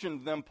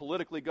sanctioned them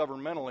politically,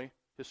 governmentally,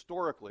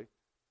 historically.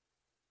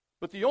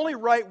 But the only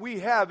right we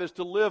have is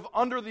to live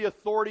under the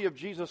authority of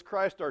Jesus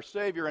Christ, our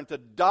Savior, and to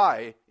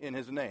die in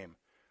His name.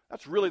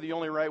 That's really the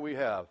only right we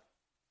have.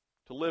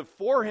 To live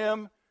for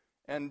Him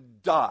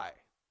and die.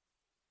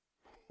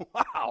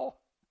 Wow.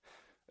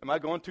 Am I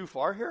going too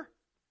far here?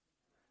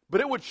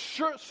 But it would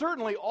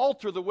certainly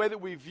alter the way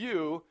that we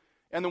view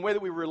and the way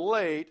that we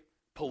relate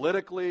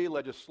politically,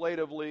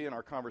 legislatively, in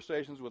our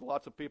conversations with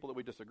lots of people that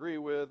we disagree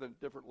with at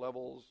different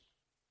levels,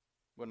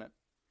 wouldn't it?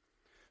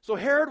 So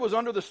Herod was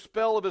under the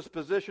spell of his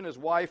position, his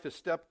wife, his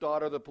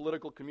stepdaughter, the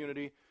political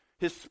community,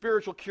 his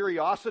spiritual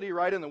curiosity,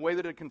 right, in the way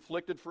that it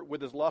conflicted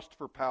with his lust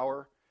for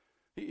power.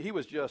 He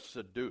was just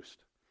seduced.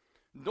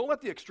 Don't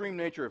let the extreme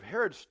nature of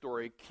Herod's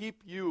story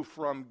keep you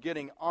from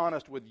getting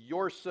honest with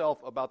yourself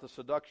about the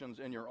seductions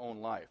in your own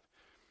life.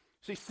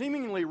 See,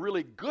 seemingly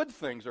really good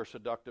things are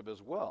seductive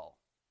as well,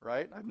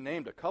 right? I've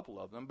named a couple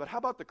of them, but how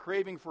about the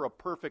craving for a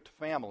perfect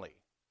family?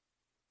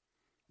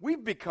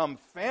 We've become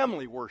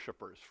family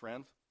worshipers,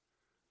 friends.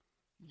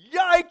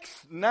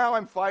 Yikes! Now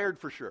I'm fired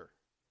for sure.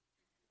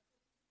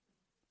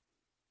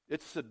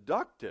 It's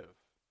seductive,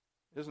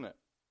 isn't it?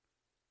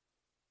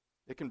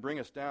 It can bring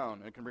us down,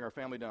 and it can bring our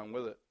family down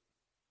with it.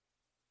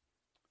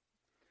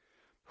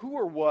 Who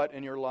or what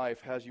in your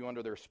life has you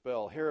under their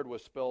spell? Herod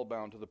was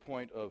spellbound to the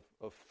point of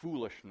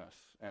foolishness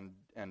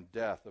and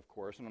death, of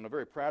course. And on a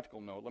very practical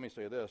note, let me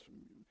say this.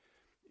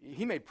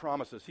 He made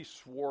promises. He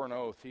swore an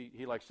oath. He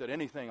said,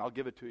 anything, I'll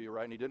give it to you,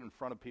 right? And he did it in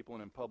front of people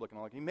and in public and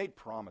all that. He made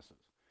promises.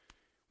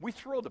 We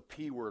throw the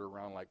P word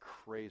around like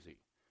crazy.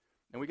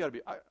 And we got to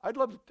be, I'd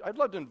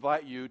love to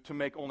invite you to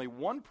make only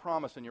one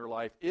promise in your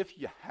life if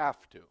you have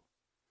to.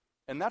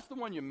 And that's the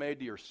one you made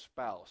to your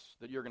spouse,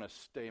 that you're going to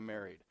stay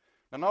married.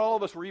 Now, not all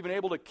of us were even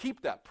able to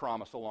keep that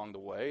promise along the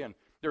way, and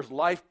there's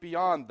life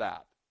beyond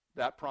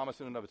that promise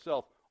in and of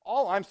itself.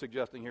 All I'm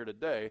suggesting here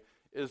today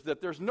is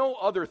that there's no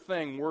other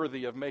thing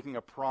worthy of making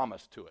a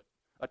promise to it,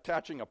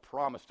 attaching a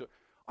promise to it.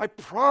 I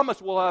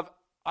promise we'll have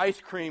ice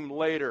cream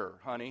later,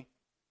 honey.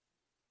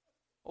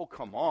 Oh,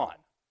 come on,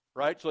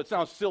 right? So it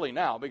sounds silly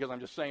now because I'm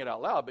just saying it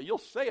out loud, but you'll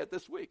say it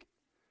this week.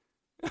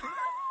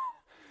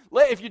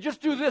 If you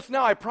just do this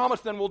now, I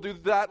promise then we'll do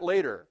that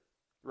later.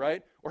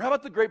 Right? Or how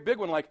about the great big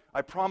one, like,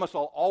 I promise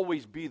I'll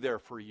always be there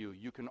for you.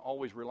 You can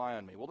always rely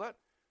on me. Well,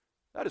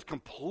 that is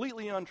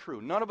completely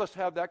untrue. None of us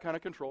have that kind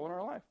of control in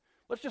our life.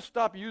 Let's just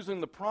stop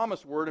using the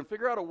promise word and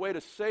figure out a way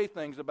to say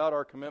things about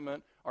our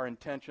commitment, our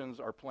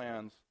intentions, our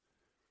plans.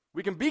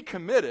 We can be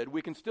committed.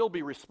 We can still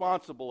be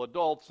responsible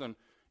adults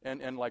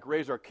and like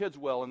raise our kids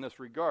well in this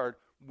regard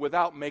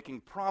without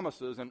making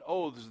promises and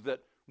oaths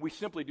that we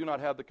simply do not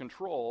have the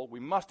control. We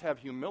must have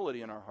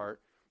humility in our heart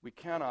we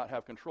cannot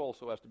have control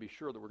so as to be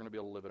sure that we're going to be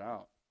able to live it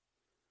out.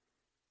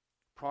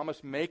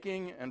 Promise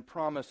making and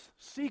promise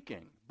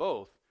seeking,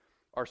 both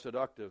are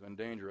seductive and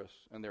dangerous,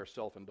 and they're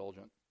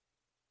self-indulgent.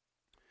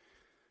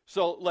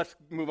 So let's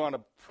move on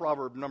to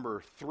proverb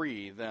number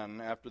 3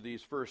 then. After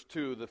these first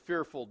two, the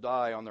fearful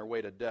die on their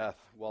way to death,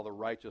 while the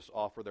righteous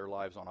offer their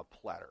lives on a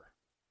platter.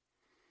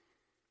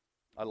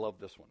 I love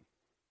this one.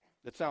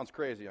 It sounds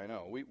crazy, I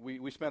know.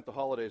 We spent the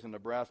holidays in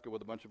Nebraska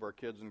with a bunch of our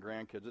kids and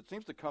grandkids. It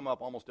seems to come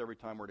up almost every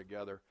time we're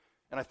together.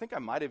 And I think I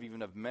might have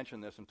even have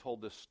mentioned this and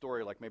told this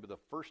story like maybe the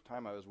first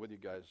time I was with you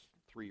guys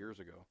 3 years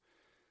ago.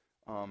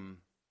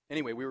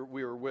 Anyway, we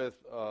were with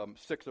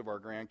 6 of our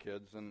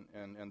grandkids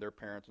and their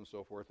parents and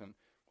so forth. And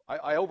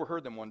I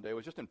overheard them one day. It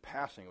was just in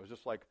passing. It was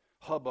just like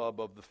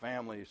hubbub of the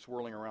family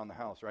swirling around the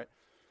house, right?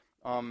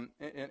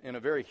 In a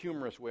very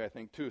humorous way, I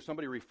think, too.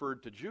 Somebody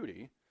referred to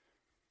Judy,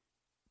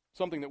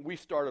 something that we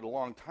started a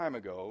long time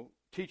ago,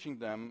 teaching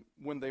them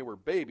when they were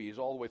babies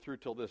all the way through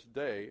till this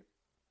day.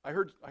 I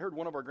heard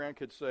one of our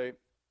grandkids say,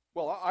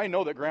 well, I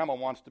know that Grandma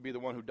wants to be the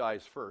one who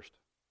dies first.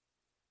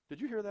 Did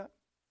you hear that?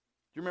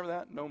 Do you remember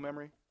that? No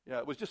memory? Yeah,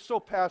 it was just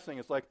so passing,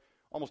 it's like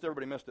almost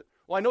everybody missed it.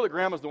 Well, I know that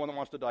Grandma's the one that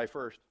wants to die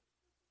first.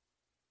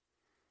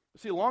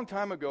 See, a long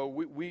time ago,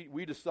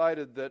 we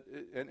decided that,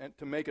 and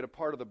to make it a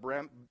part of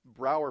the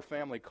Brower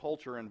family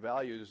culture and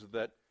values,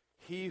 that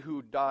he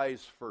who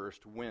dies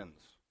first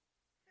wins.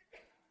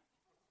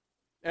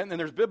 And then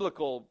there's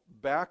biblical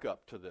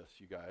backup to this,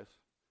 you guys.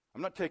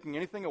 I'm not taking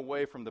anything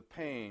away from the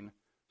pain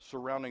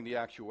surrounding the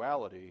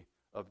actuality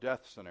of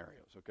death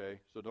scenarios, okay?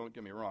 So don't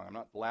get me wrong. I'm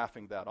not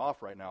laughing that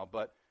off right now.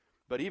 But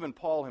even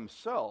Paul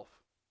himself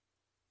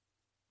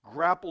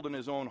grappled in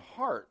his own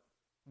heart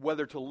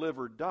whether to live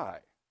or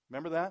die.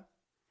 Remember that?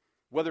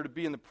 Whether to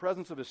be in the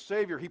presence of his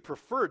Savior, he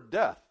preferred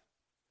death.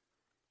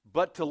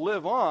 But to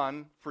live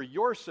on for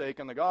your sake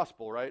in the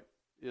gospel, right,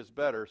 is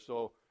better.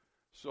 So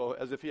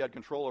as if he had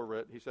control over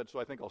it, he said, so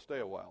I think I'll stay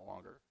a while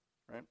longer,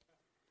 right?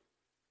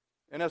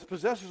 And as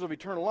possessors of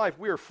eternal life,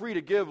 we are free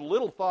to give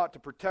little thought to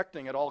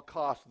protecting at all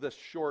costs this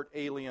short,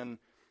 alien,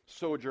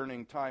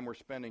 sojourning time we're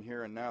spending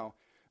here and now.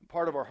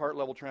 Part of our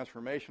heart-level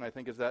transformation, I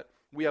think, is that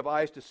we have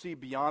eyes to see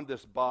beyond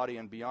this body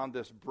and beyond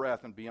this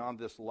breath and beyond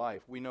this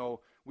life. We know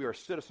we are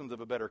citizens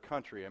of a better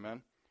country,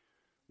 amen?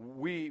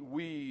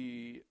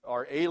 We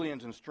are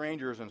aliens and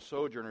strangers and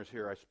sojourners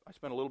here. I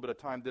spent a little bit of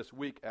time this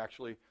week,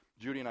 actually,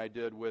 Judy and I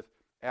did, with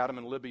Adam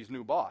and Libby's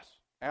new boss,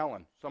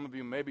 Alan. Some of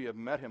you maybe have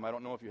met him. I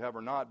don't know if you have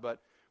or not,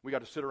 but we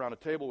got to sit around a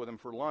table with him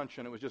for lunch,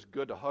 and it was just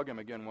good to hug him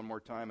again one more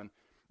time.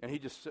 And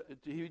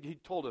he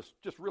told us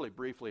just really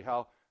briefly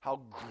how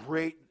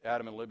great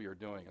Adam and Libby are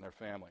doing and their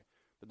family.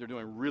 That they're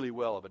doing really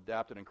well, have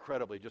adapted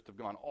incredibly, just have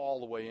gone all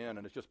the way in,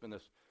 and it's just been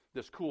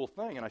this cool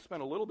thing. And I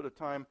spent a little bit of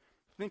time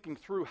thinking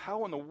through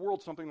how in the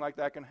world something like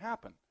that can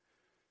happen.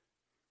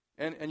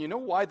 And you know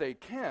why they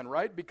can,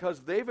 right?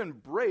 Because they've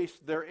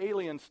embraced their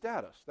alien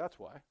status. That's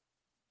why.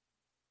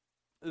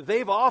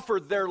 They've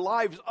offered their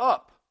lives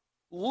up,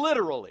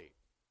 literally,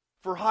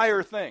 for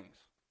higher things.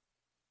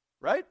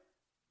 Right?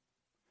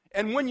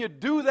 And when you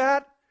do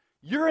that,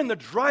 you're in the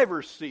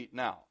driver's seat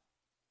now.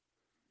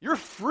 You're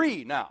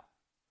free now.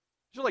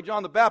 Just like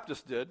John the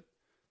Baptist did.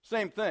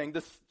 Same thing.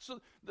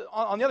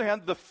 On the other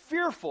hand, the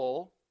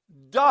fearful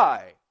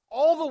die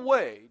all the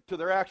way to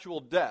their actual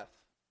death.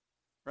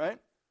 Right?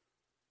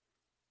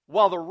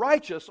 While the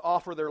righteous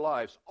offer their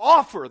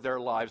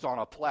lives on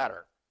a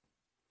platter.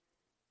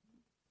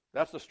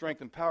 That's the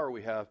strength and power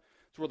we have.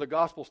 It's where the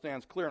gospel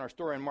stands clear in our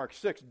story in Mark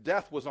 6.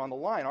 Death was on the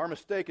line. Our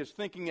mistake is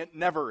thinking it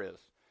never is.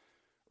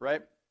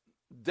 Right?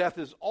 Death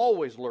is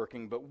always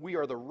lurking, but we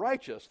are the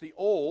righteous. The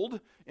old,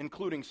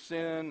 including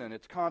sin and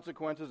its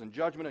consequences and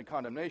judgment and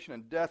condemnation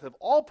and death, have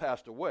all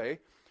passed away.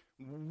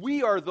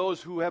 We are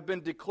those who have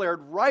been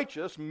declared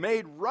righteous,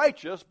 made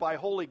righteous by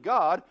holy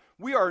God.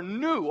 We are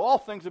new. All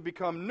things have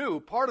become new.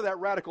 Part of that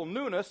radical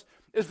newness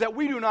is that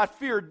we do not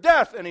fear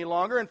death any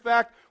longer. In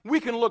fact, we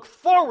can look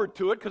forward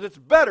to it because it's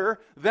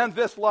better than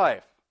this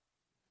life.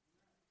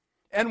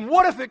 And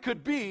what if it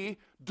could be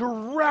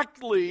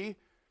directly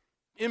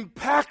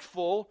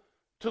impactful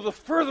to the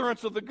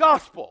furtherance of the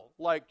gospel,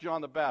 like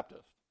John the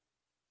Baptist?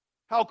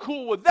 How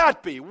cool would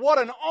that be? What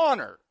an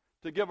honor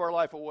to give our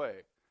life away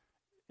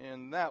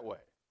in that way.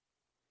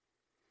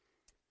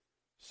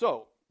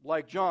 So,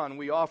 like John,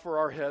 we offer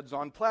our heads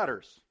on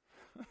platters.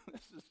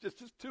 This is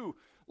just too,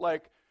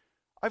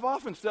 I've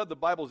often said the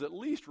Bible is at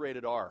least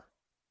rated R.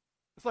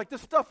 It's like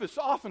this stuff is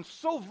often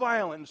so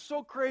violent and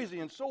so crazy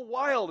and so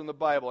wild in the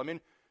Bible. I mean,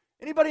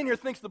 anybody in here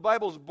thinks the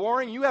Bible is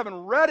boring? You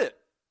haven't read it.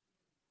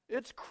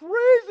 It's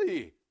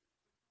crazy.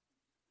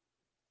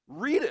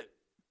 Read it.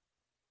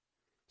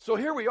 So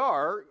here we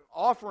are,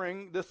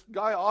 this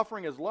guy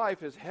offering his life,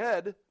 his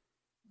head.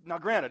 Now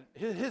granted,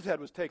 his head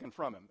was taken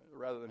from him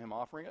rather than him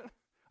offering it.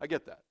 I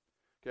get that.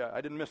 Okay,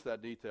 I didn't miss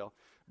that detail.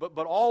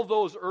 But all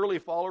those early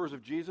followers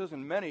of Jesus,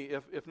 and many,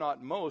 if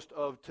not most,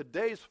 of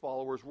today's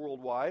followers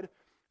worldwide,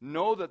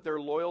 know that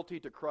their loyalty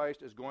to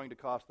Christ is going to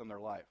cost them their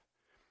life.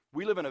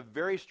 We live in a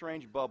very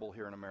strange bubble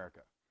here in America,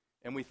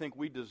 and we think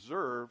we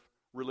deserve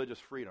religious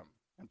freedom.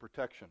 and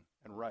protection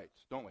and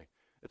rights, don't we?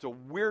 It's a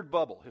weird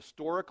bubble,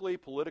 historically,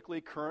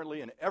 politically,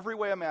 currently, in every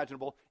way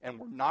imaginable, and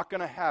we're not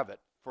going to have it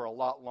for a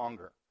lot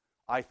longer,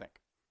 I think.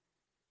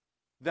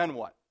 Then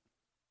what?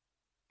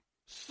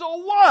 So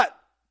what?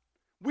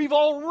 We've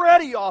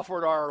already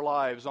offered our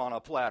lives on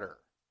a platter.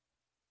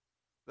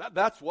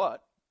 That's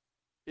what,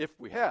 if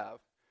we have.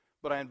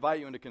 But I invite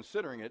you into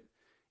considering it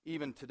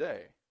even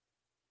today.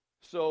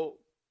 So,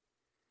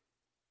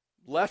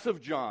 less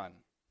of John,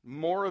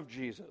 more of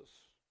Jesus.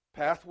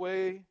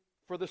 Pathway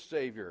for the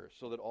Savior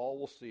so that all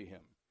will see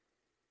him.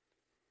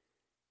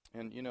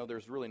 And,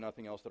 there's really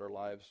nothing else that our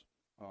lives,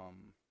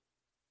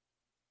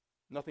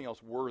 nothing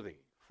else worthy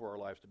for our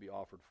lives to be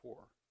offered for.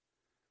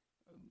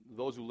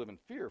 Those who live in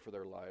fear for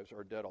their lives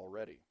are dead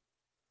already.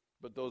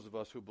 But those of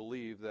us who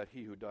believe that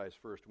he who dies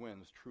first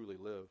wins truly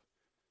live.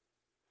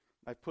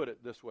 I've put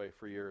it this way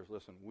for years.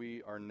 Listen,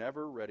 we are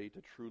never ready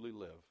to truly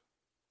live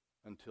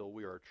until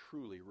we are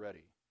truly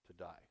ready to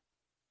die.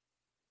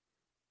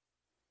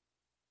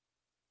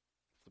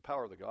 It's the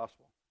power of the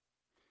gospel.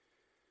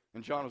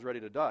 And John was ready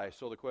to die,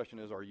 so the question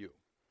is, are you?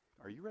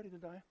 Are you ready to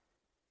die?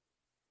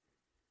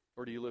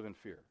 Or do you live in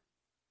fear?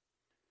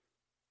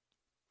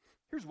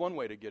 Here's one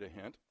way to get a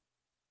hint.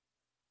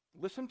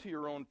 Listen to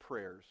your own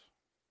prayers.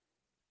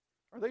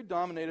 Are they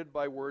dominated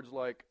by words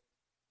like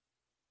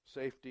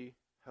safety,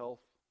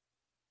 health,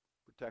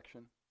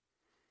 protection?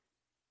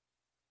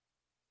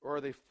 Or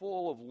are they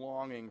full of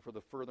longing for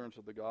the furtherance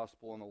of the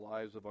gospel in the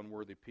lives of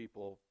unworthy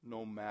people,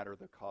 no matter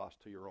the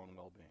cost to your own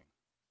well-being?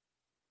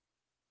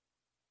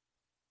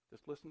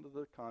 Just listen to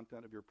the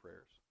content of your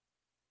prayers.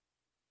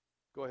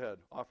 Go ahead,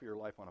 offer your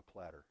life on a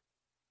platter,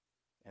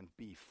 and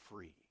be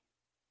free.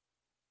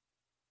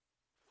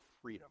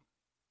 Freedom.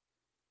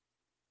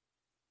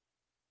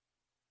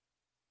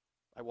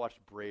 I watched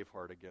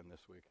Braveheart again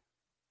this week.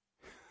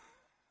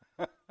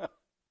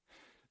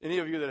 Any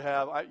of you that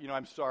have,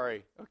 I'm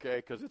sorry, okay,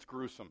 because it's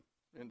gruesome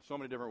in so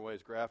many different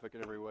ways, graphic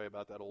in every way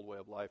about that old way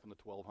of life in the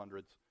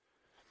 1200s.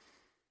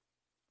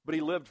 But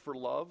he lived for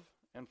love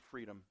and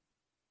freedom,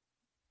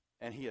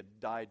 and he had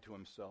died to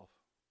himself.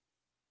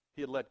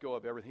 He had let go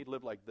of everything. He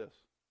lived like this.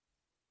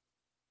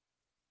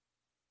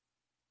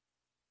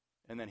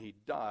 And then he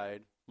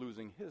died,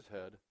 losing his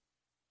head,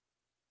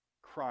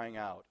 crying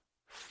out,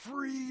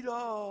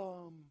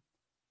 freedom!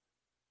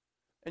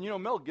 And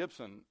Mel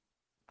Gibson,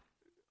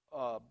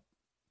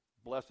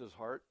 bless his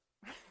heart,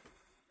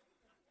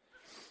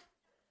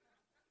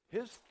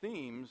 his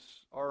themes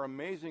are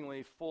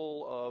amazingly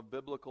full of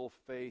biblical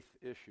faith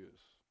issues,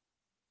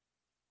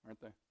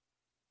 aren't they?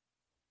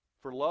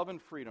 For love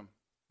and freedom.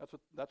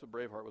 That's what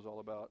Braveheart was all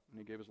about, and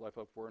he gave his life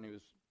up for it, and he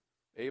was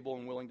able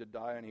and willing to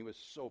die, and he was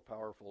so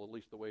powerful, at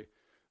least the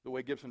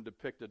way Gibson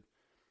depicted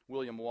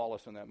William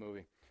Wallace in that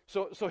movie.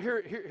 So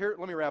here,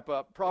 let me wrap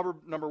up.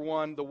 Proverb number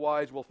 1, the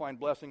wise will find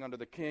blessing under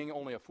the king,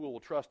 only a fool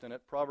will trust in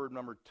it. Proverb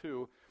number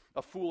 2,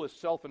 a fool is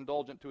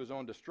self-indulgent to his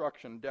own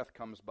destruction, death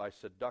comes by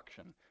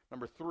seduction.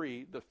 Number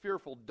 3, the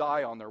fearful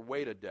die on their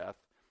way to death,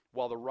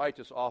 while the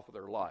righteous offer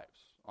their lives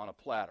on a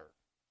platter.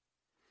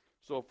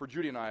 So for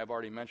Judy and I, I've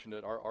already mentioned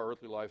it, our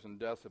earthly lives and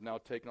deaths have now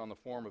taken on the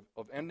form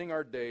of ending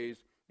our days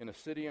in a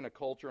city and a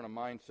culture and a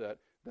mindset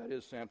that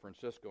is San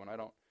Francisco, and I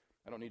don't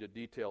need to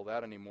detail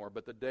that anymore,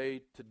 but the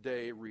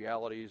day-to-day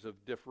realities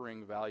of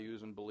differing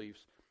values and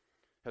beliefs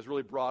has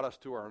really brought us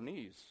to our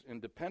knees in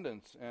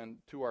dependence and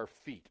to our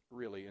feet,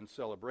 really, in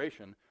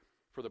celebration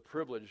for the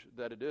privilege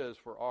that it is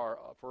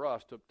for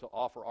us to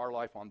offer our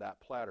life on that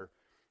platter.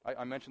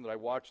 I mentioned that I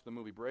watched the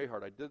movie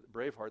Braveheart. I did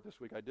Braveheart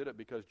this week. I did it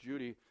because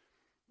Judy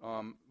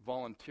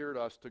volunteered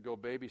us to go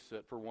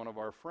babysit for one of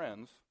our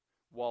friends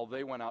while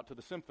they went out to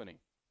the symphony.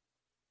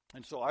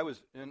 And so I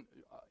was in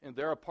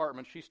their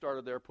apartment. She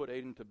started there, put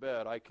Aiden to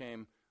bed. I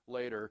came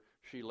later.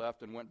 She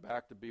left and went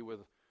back to be with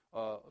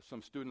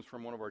some students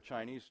from one of our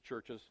Chinese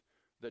churches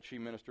that she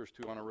ministers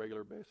to on a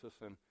regular basis.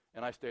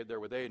 And I stayed there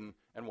with Aiden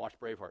and watched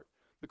Braveheart.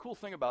 The cool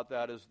thing about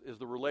that is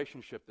the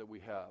relationship that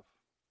we have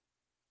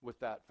with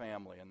that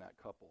family and that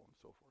couple and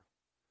so forth.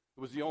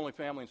 It was the only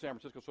family in San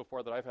Francisco so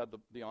far that I've had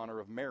the honor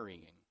of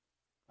marrying.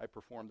 I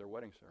performed their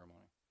wedding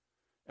ceremony.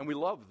 And we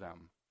love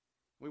them.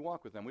 We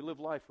walk with them. We live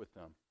life with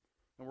them.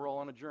 And we're all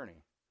on a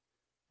journey.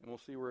 And we'll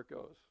see where it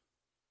goes.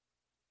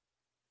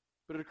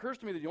 But it occurs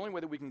to me that the only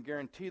way that we can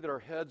guarantee that our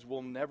heads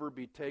will never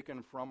be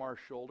taken from our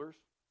shoulders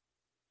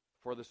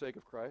for the sake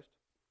of Christ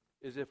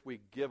is if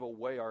we give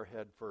away our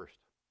head first.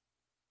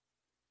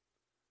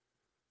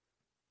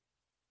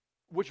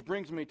 Which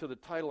brings me to the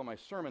title of my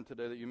sermon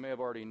today that you may have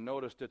already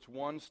noticed. It's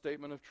one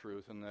statement of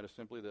truth, and that is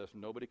simply this: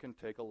 nobody can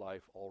take a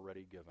life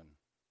already given.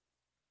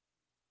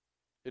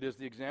 It is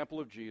the example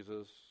of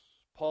Jesus.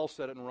 Paul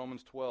said it in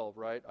Romans 12,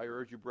 right? I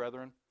urge you,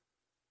 brethren,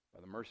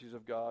 by the mercies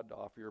of God, to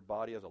offer your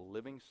body as a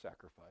living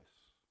sacrifice,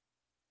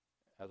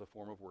 as a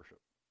form of worship.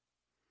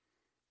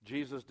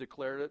 Jesus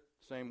declared it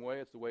the same way.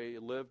 It's the way he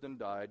lived and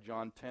died.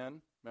 John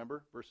 10,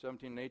 remember, verse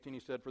 17 and 18, he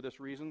said, for this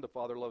reason the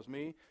Father loves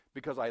me,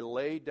 because I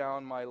lay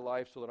down my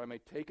life so that I may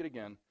take it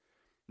again.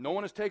 No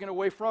one has taken it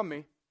away from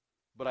me,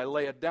 but I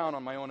lay it down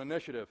on my own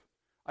initiative.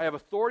 I have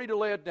authority to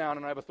lay it down,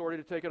 and I have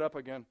authority to take it up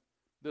again.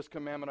 This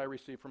commandment I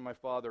received from my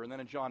Father. And then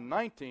in John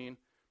 19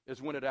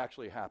 is when it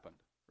actually happened,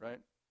 right?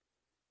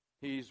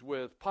 He's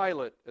with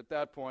Pilate at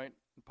that point.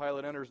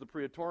 Pilate enters the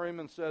praetorium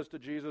and says to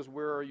Jesus,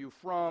 "Where are you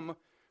from?"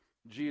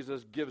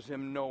 Jesus gives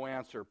him no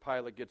answer.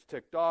 Pilate gets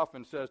ticked off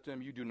and says to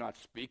him, "You do not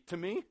speak to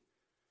me?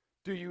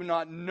 Do you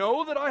not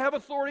know that I have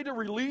authority to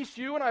release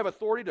you and I have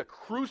authority to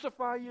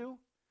crucify you?"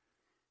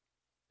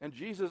 And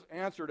Jesus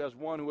answered as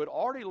one who had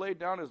already laid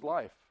down his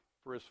life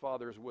for his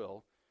Father's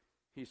will.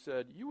 He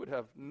said, "You would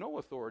have no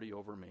authority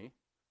over me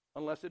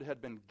unless it had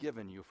been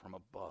given you from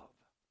above."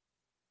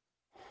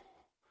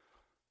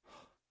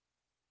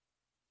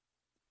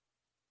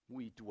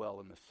 We dwell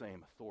in the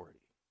same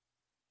authority.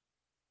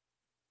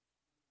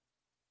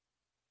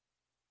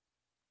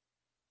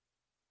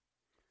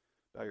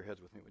 Bow your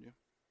heads with me, would you?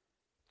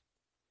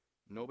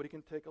 Nobody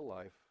can take a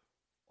life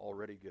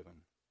already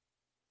given.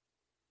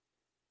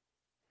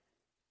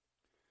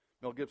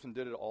 Mel Gibson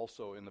did it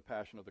also in The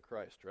Passion of the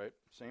Christ, right?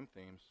 Same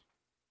themes,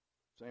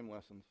 same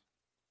lessons.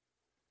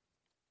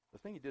 The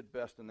thing he did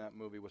best in that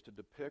movie was to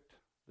depict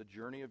the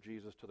journey of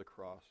Jesus to the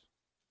cross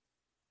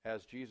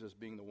as Jesus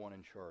being the one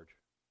in charge.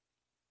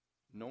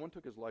 No one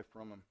took his life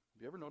from him.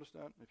 Have you ever noticed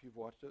that? If you've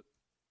watched it,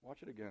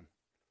 watch it again.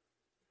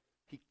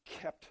 He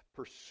kept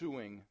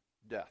pursuing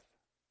death.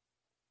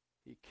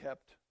 He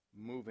kept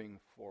moving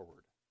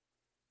forward.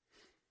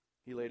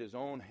 He laid his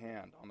own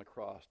hand on the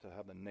cross to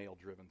have the nail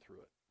driven through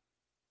it.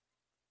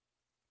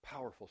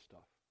 Powerful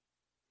stuff.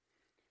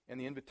 And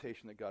the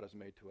invitation that God has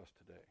made to us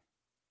today.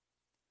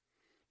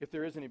 If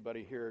there is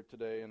anybody here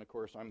today, and of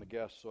course I'm the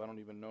guest, so I don't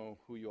even know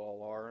who you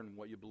all are and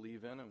what you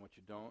believe in and what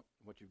you don't,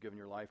 what you've given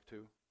your life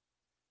to,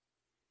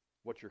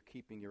 what you're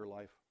keeping your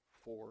life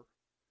for.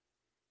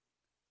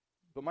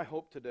 But my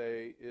hope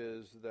today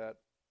is that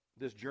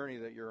this journey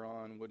that you're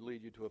on would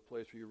lead you to a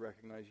place where you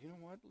recognize, you know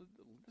what,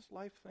 this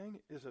life thing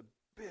is a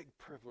big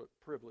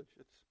privilege.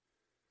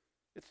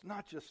 It's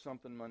not just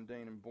something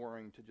mundane and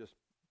boring to just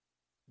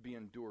be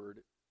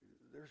endured.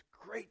 There's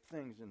great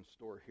things in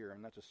store here,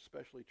 and that's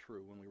especially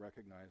true when we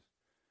recognize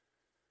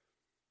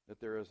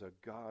that there is a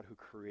God who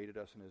created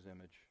us in his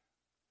image,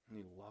 and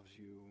he loves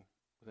you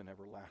with an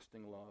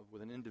everlasting love,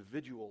 with an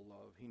individual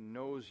love. He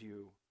knows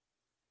you,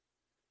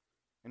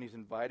 and he's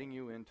inviting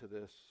you into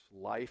this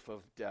life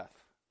of death.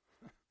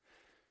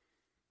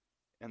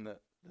 And the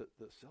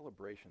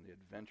celebration, the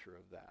adventure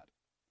of that,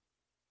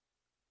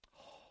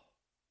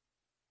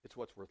 it's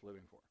what's worth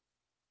living for.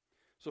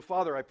 So,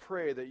 Father, I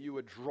pray that you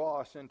would draw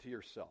us into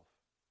yourself.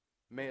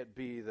 May it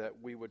be that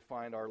we would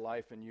find our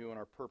life in you and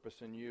our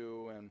purpose in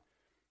you, and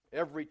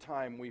every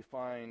time we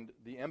find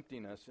the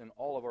emptiness in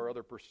all of our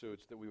other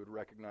pursuits, that we would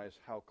recognize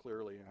how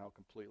clearly and how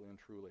completely and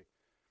truly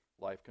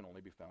life can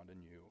only be found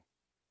in you.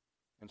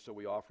 And so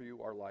we offer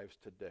you our lives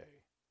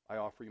today. I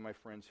offer you my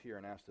friends here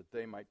and ask that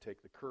they might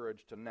take the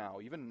courage to now,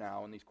 even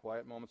now in these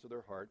quiet moments of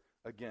their heart,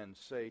 again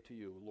say to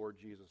you, Lord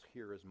Jesus,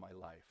 here is my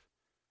life.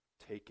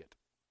 Take it.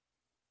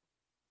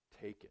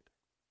 Take it.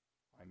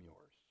 I'm yours.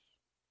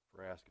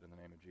 For I ask it in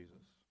the name of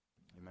Jesus.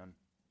 Amen.